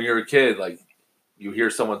when you're a kid, like you hear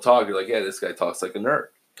someone talk, you're like, yeah, this guy talks like a nerd.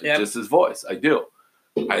 It's just his voice. I do.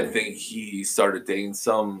 I think he started dating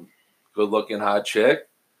some good-looking hot chick,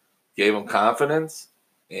 gave him confidence,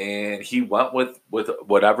 and he went with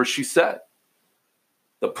whatever she said.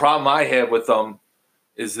 The problem I have with him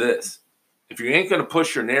is this. If you ain't going to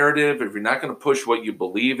push your narrative, if you're not going to push what you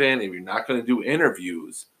believe in, if you're not going to do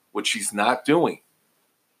interviews, which he's not doing,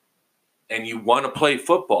 and you want to play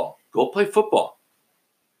football, go play football.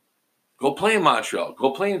 Go play in Montreal.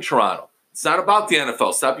 Go play in Toronto. It's not about the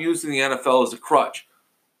NFL. Stop using the NFL as a crutch.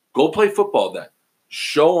 Go play football then.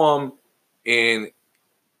 Show them in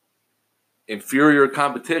inferior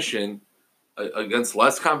competition against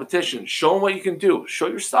less competition. Show them what you can do. Show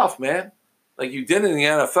your stuff, man. Like you did in the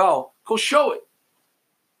NFL. Go show it.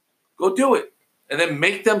 Go do it. And then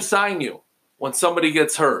make them sign you when somebody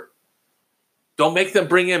gets hurt. Don't make them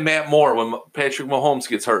bring in Matt Moore when Patrick Mahomes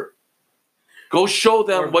gets hurt. Go show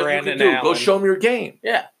them what you can do. Allen. Go show them your game.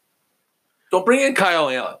 Yeah. Don't bring in Kyle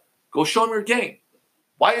Allen. Go show him your game.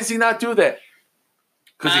 Why does he not do that?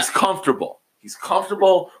 Because he's comfortable. He's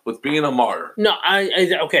comfortable with being a martyr. No,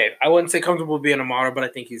 okay. I wouldn't say comfortable being a martyr, but I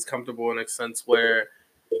think he's comfortable in a sense where.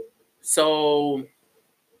 So,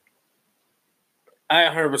 I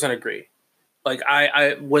 100% agree. Like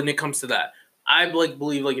I when it comes to that, I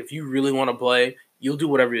believe if you really want to play, you'll do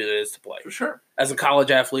whatever it is to play. For sure. As a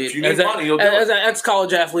college athlete, if you need money, you'll do it. As an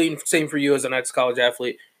ex-college athlete, same for you as an ex-college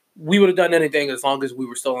athlete. We would have done anything as long as we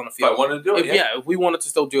were still on the field. If I wanted to do it, if we wanted to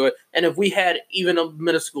still do it. And if we had even a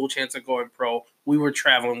minuscule chance of going pro, we were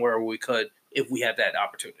traveling wherever we could if we had that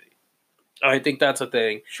opportunity. I think that's a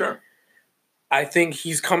thing. Sure. I think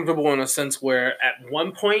he's comfortable in a sense where at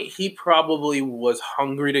one point he probably was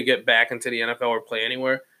hungry to get back into the NFL or play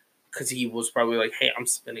anywhere because he was probably like, hey, I'm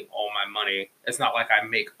spending all my money. It's not like I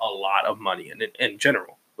make a lot of money in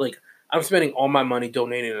general. Like, I'm spending all my money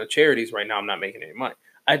donating to charities right now. I'm not making any money.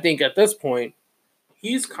 I think at this point,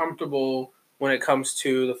 he's comfortable when it comes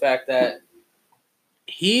to the fact that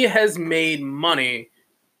he has made money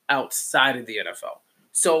outside of the NFL.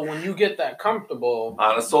 So when you get that comfortable...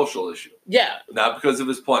 On a social issue. Yeah. Not because of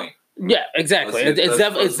his playing. Yeah, exactly. It's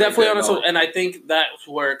definitely on a social... And I think that's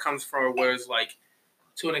where it comes from, where it's like,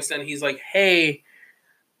 to an extent, he's like, hey,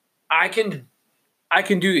 I can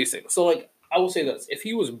do these things. So, like, I will say this. If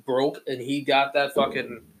he was broke and he got that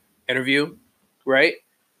fucking interview, right?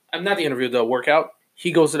 I'm not the interview, the workout.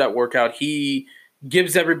 He goes to that workout. He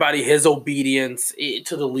gives everybody his obedience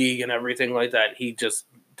to the league and everything like that. He just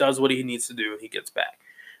does what he needs to do and he gets back.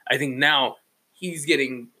 I think now he's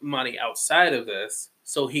getting money outside of this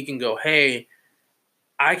so he can go, hey,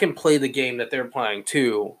 I can play the game that they're playing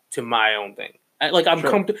to my own thing. I'm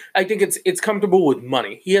comfortable. I think it's comfortable with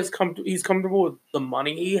money. He's comfortable with the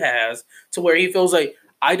money he has to where he feels like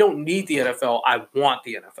I don't need the NFL. I want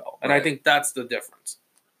the NFL, and I think that's the difference.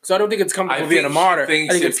 So I don't think it's comfortable being a martyr. I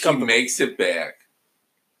think it's comfortable. He makes it back.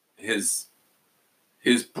 His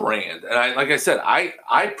his brand. And like I said,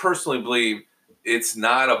 I personally believe it's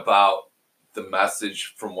not about the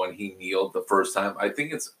message from when he kneeled the first time. I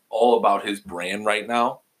think it's all about his brand right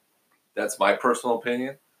now. That's my personal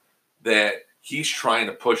opinion. That he's trying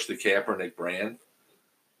to push the Kaepernick brand.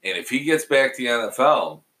 And if he gets back to the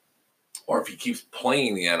NFL, or if he keeps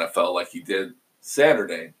playing the NFL like he did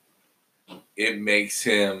Saturday, it makes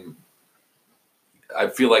him, I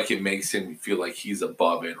feel like it makes him feel like he's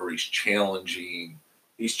above it, or he's challenging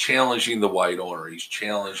the white owner. He's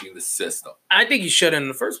challenging the system. I think he should in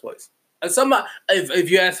the first place. If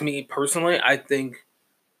you ask me personally, I think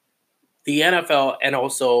the NFL and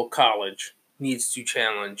also college needs to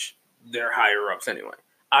challenge their higher ups anyway.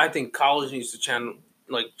 I think college needs to challenge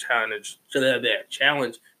the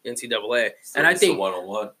NCAA, So and I think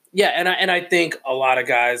 101. yeah, and I think a lot of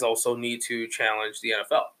guys also need to challenge the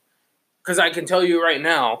NFL, because I can tell you right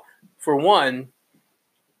now, for one,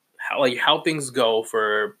 how things go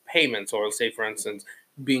for payments, or say for instance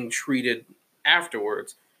being treated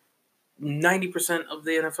afterwards. 90% of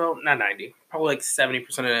the NFL, not 90, probably like 70%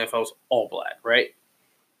 of the NFL is all black, right?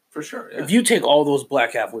 For sure. Yeah. If you take all those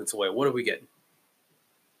black athletes away, what are we getting?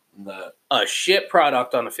 A shit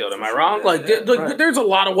product on the field. Am I wrong? Right. There's a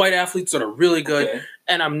lot of white athletes that are really good, Okay.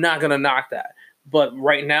 and I'm not gonna knock that. But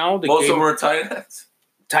right now, Most of them are tight ends.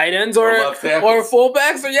 Tight ends or left tackles.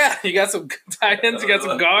 fullbacks, or yeah, you got some tight ends, you got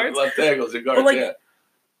some guards. Left tackles and guards. But Yeah.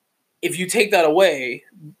 if you take that away,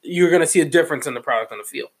 you're gonna see a difference in the product on the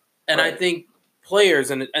field. And I Right. think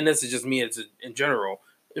players, and this is just me, it's in general,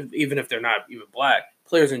 even if they're not even black,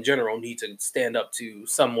 players in general need to stand up to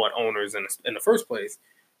somewhat owners in the first place,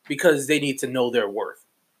 because they need to know their worth.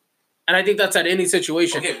 And I think that's at any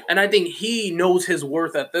situation. Okay. And I think he knows his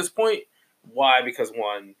worth at this point. Why? Because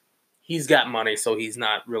one, he's got money, so he's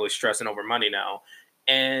not really stressing over money now.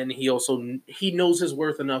 And he knows his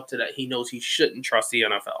worth enough to that he knows he shouldn't trust the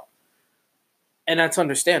NFL. And that's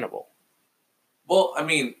understandable. Well, I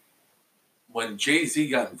mean, when Jay-Z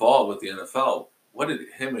got involved with the NFL, what did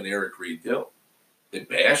him and Eric Reed do? They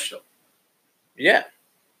bashed him. Yeah.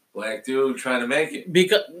 Black dude trying to make it.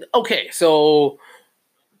 Because so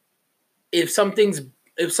if something's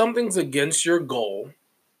against your goal,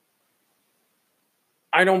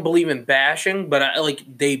 I don't believe in bashing, but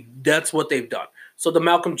that's what they've done. So the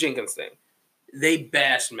Malcolm Jenkins thing, they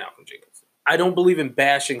bashed Malcolm Jenkins. I don't believe in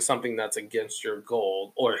bashing something that's against your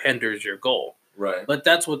goal or hinders your goal. Right. But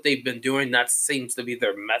that's what they've been doing. That seems to be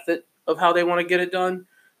their method of how they want to get it done.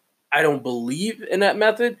 I don't believe in that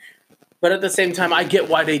method. But at the same time, I get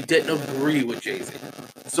why they didn't agree with Jay-Z.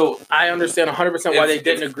 So I understand 100% why they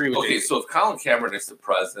didn't agree with Jay-Z. Okay, so if Colin Kaepernick's the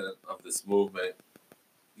president of this movement,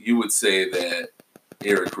 you would say that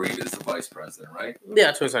Eric Reed is the vice president, right?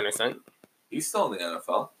 Yeah, to a certain extent. He's still in the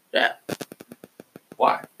NFL. Yeah.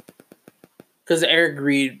 Why? Because Eric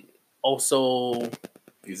Reed also...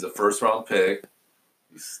 He's a first-round pick.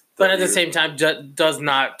 But at the same time, does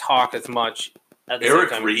not talk as much.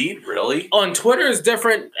 Eric Reed? Really? On Twitter is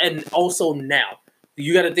different, and also now.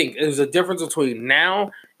 You got to think, there's a difference between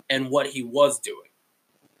now and what he was doing.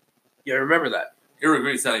 Yeah, remember that. Eric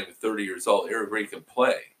Reed's not even 30 years old. Eric Reed can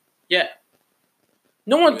play. Yeah.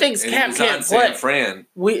 No one thinks Cap can't play. San Fran.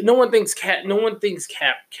 No one thinks Cap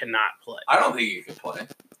cannot play. I don't think he can play.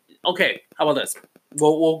 Okay, how about this?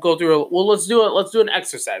 We'll go through. Let's do it. Let's do an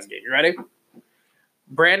exercise game. You ready?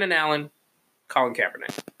 Brandon Allen, Colin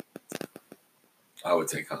Kaepernick. I would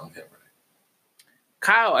take Colin Kaepernick.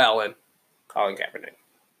 Kyle Allen, Colin Kaepernick.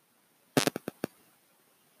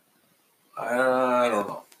 I don't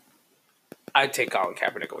know. I'd take Colin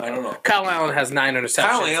Kaepernick away. I don't know. Kyle Allen has 9 interceptions.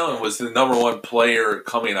 Kyle Allen was the #1 player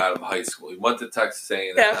coming out of high school. He went to Texas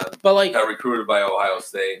A&M. Yeah, but got recruited by Ohio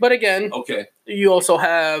State. But again, okay, you also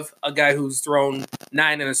have a guy who's thrown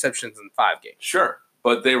 9 interceptions in 5 games. Sure,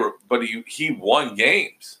 but he won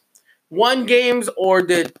games. Won games, or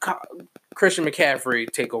did Christian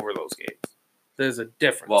McCaffrey take over those games? There's a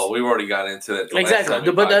difference. Well, we've already got into that.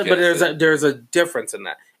 Exactly, but there's a difference in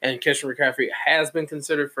that. And Christian McCaffrey has been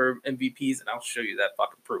considered for MVPs, and I'll show you that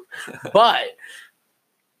fucking proof. But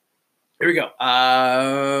here we go.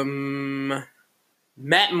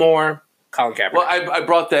 Matt Moore, Colin Kaepernick. Well, I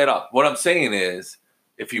brought that up. What I'm saying is,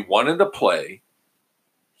 if he wanted to play,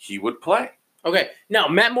 he would play. Okay, now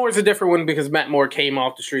Matt Moore is a different one because Matt Moore came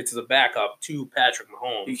off the streets as a backup to Patrick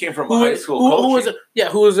Mahomes. He came from a high school coach.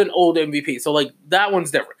 Who was an old MVP. So that one's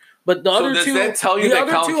different. But the other two,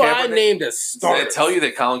 I named as starters. Does that tell you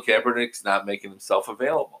that Colin Kaepernick's not making himself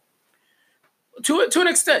available? To an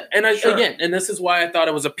extent. And Sure. again, and this is why I thought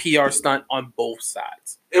it was a PR stunt on both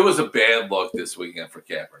sides. It was a bad look this weekend for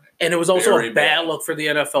Kaepernick. And it was also Very a bad bad. look for the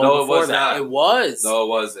NFL No, it before was that. not. It was. No, it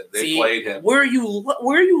wasn't. They played him. Where are you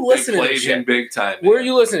They listening to played him shit? big time. Where are man.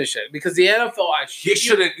 you listening to shit? Because the NFL, He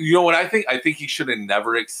should have. You know what I think? I think he should have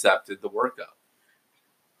never accepted the workout.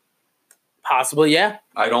 possibly, yeah.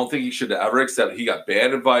 I don't think he should have ever accepted. He got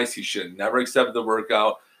bad advice. He should have never accepted the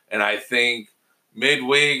workout. And I think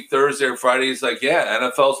midweek, Thursday or Friday, he's like, yeah,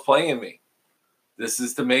 NFL's playing me. This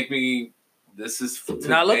is to make me. This is to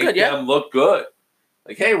Not look make good, yeah. them look good.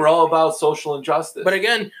 Like, hey, we're all about social injustice. But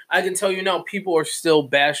again, I can tell you now, people are still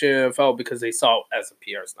bashing NFL because they saw it as a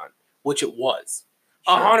PR stunt, which it was.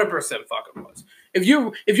 100% fucking was. If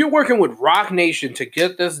you're working with Rock Nation to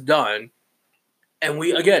get this done, and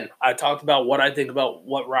I talked about what I think about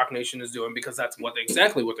what Rock Nation is doing because that's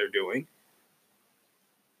exactly what they're doing.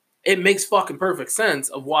 It makes fucking perfect sense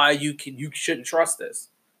of why you shouldn't trust this.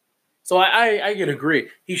 So I can agree.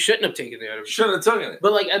 He shouldn't have taken the interview. Shouldn't have taken it.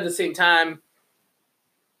 But at the same time,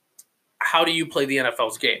 how do you play the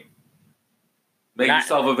NFL's game? Make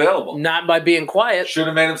yourself available. Not by being quiet. Should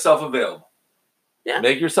have made himself available. Yeah.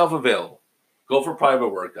 Make yourself available. Go for private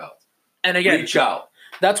workouts. And again, Reach out.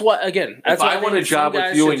 that's what again. That's If what I want a think job some with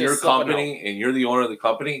guys you should in your just slip a company and you're the owner of the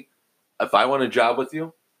company, if I want a job with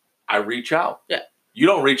you, I reach out. Yeah. You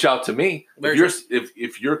don't reach out to me. Very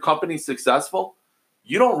If your company's successful,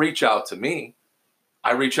 you don't reach out to me.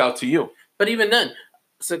 I reach out to you. But even then,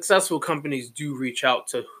 successful companies do reach out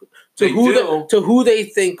to They who do. who they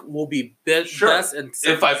think will be best Sure. and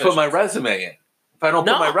If I put my resume in. If I don't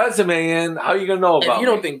No. put my resume in, how are you going to know about If you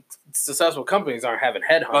don't me? think successful companies aren't having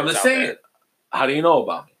headhunters, I'm just out saying. there, How do you know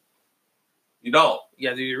about me? You don't. you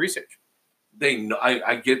got to do your research. They know.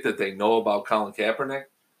 I get that they know about Colin Kaepernick,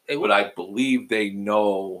 They but I believe they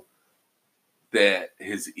know that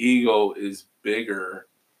his ego is bigger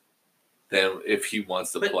than if he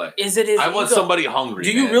wants to But play. is it his I want ego? somebody hungry.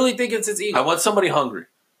 Do you man. really think it's his ego? I want somebody hungry.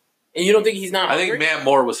 And you don't think he's not I hungry? think Matt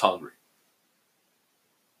Moore was hungry.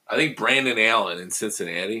 I think Brandon Allen in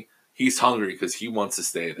Cincinnati, he's hungry because he wants to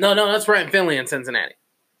stay there. No, that's Ryan Finley in Cincinnati.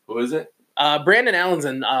 Who is it? Brandon Allen's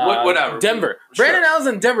in Whatever. Denver. Sure. Brandon Allen's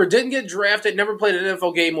in Denver. Didn't get drafted. Never played an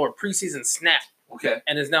NFL game or preseason snap, Okay.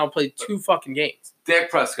 and has now played 2 fucking games. Dak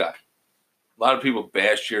Prescott. A lot of people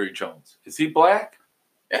bash Jerry Jones. Is he black?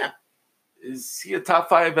 Yeah. Is he a top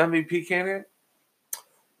 5 MVP candidate?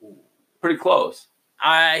 Pretty close.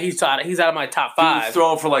 He's out of my top He was 5.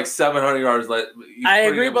 throwing for like 700 yards. I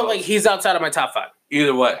agree, but he's outside of my top 5.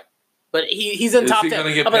 Either way, But he's in is top he 10. going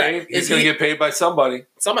to get How about paid? that? He's going to get paid by somebody.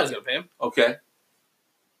 Somebody's gonna pay him. Okay.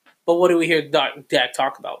 But what do we hear Dak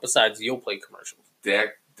talk about besides You'll Play commercials?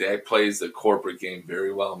 Dak plays the corporate game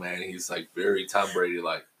very well, man. He's like very Tom Brady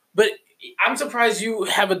like. But I'm surprised you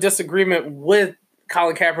have a disagreement with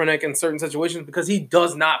Colin Kaepernick in certain situations because he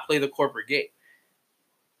does not play the corporate game.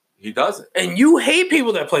 He doesn't. And you hate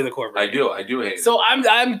people that play the corporate I game. do. I do hate it. So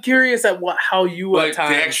I'm curious at how you But at times.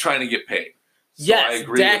 Dak's trying to get paid. So Yes, I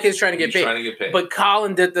agree Dak with is trying to get he's paid. Trying to get paid. But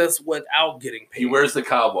Colin did this without getting paid. He wears the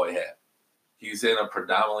cowboy hat. He's in a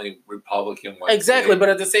predominantly Republican white Exactly, state. but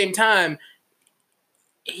at the same time,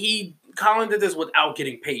 Colin did this without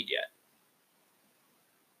getting paid yet.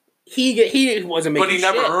 He wasn't making But he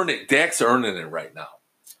never shit. earned it. Dak's earning it right now.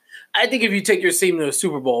 I think if you take your team to a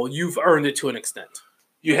Super Bowl, you've earned it to an extent.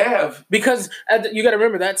 You have. Because you got to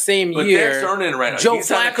remember that same But year, Dak's earning it right now. Joe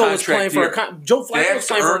He's on a Flacco was playing contract for year. Joe Flacco was Dak's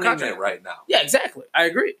playing for a earning contract. it right now. Yeah, exactly. I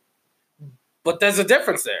agree. But there's a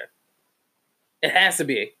difference there. It has to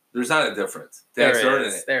be. There's not a difference. There Dak's earning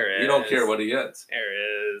is. it. There You don't is. care what he is.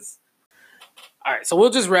 There is. All right, so we'll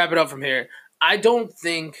just wrap it up from here. I don't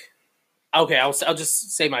think. Okay, I'll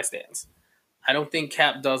just say my stance. I don't think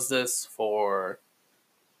Cap does this for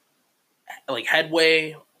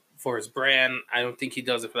headway for his brand. I don't think he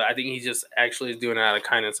does it for that. I think he just actually is doing it out of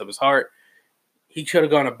kindness of his heart. He could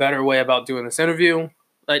have gone a better way about doing this interview,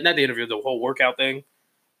 not the interview, the whole workout thing.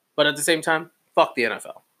 But at the same time, fuck the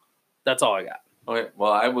NFL. That's all I got. Okay.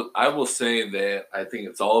 Well, I will say that I think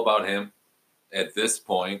it's all about him at this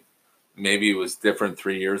point. Maybe it was different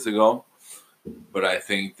 3 years ago, but I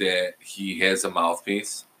think that he has a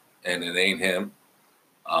mouthpiece, and it ain't him.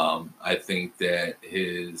 I think that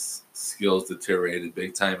his skills deteriorated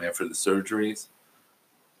big time after the surgeries.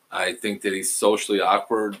 I think that he's socially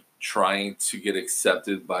awkward trying to get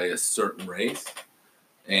accepted by a certain race,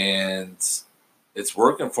 and it's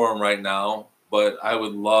working for him right now. But I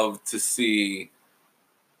would love to see,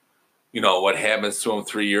 what happens to him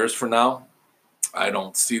 3 years from now. I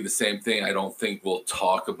don't see the same thing. I don't think we'll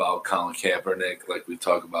talk about Colin Kaepernick like we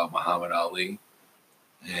talk about Muhammad Ali.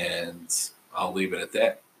 And I'll leave it at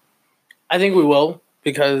that. I think we will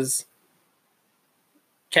because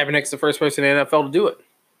Kaepernick's the first person in the NFL to do it.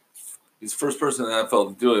 He's the first person in the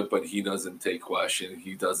NFL to do it, but he doesn't take question.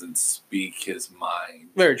 He doesn't speak his mind.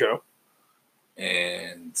 Very true.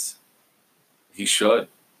 And he should,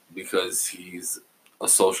 because he's a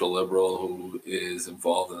social liberal who is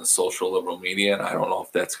involved in the social liberal media. And I don't know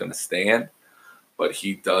if that's going to stand, but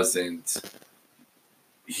he doesn't.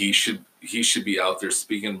 He should be out there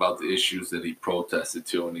speaking about the issues that he protested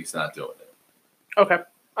to, and he's not doing it. Okay.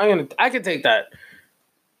 I can take that.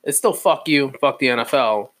 It's still fuck you, fuck the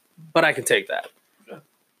NFL, but I can take that. Okay.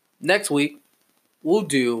 Next week, we'll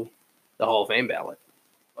do the Hall of Fame ballot.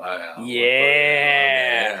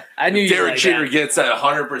 Yeah. I knew you Derek like Jeter that. gets that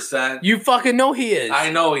 100%. You fucking know he is. I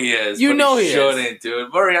know he is. You but know he shouldn't do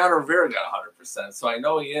it. Mariano Rivera got 100%, so I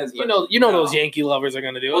know he is. But You know those Yankee lovers are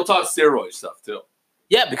going to do it. We'll talk steroid stuff too.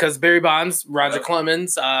 Yeah, because Barry Bonds, Roger Yep.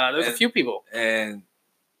 Clemens, there's a few people. And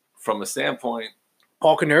from a standpoint,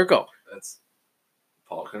 Paul Konerko. that's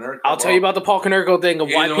Paul Konerko. I'll tell you about the Paul Konerko thing of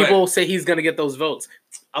why Either way. people say he's going to get those votes.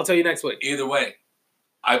 I'll tell you next week. Either way,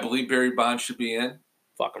 I believe Barry Bonds should be in,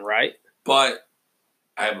 Fucking right. but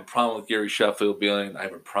I have a problem with Gary Sheffield being in. I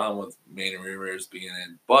have a problem with Manny Ramirez being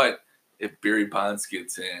in. But if Barry Bonds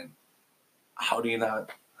gets in, how do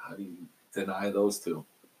you deny those two?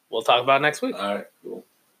 We'll talk about it next week. All right, cool.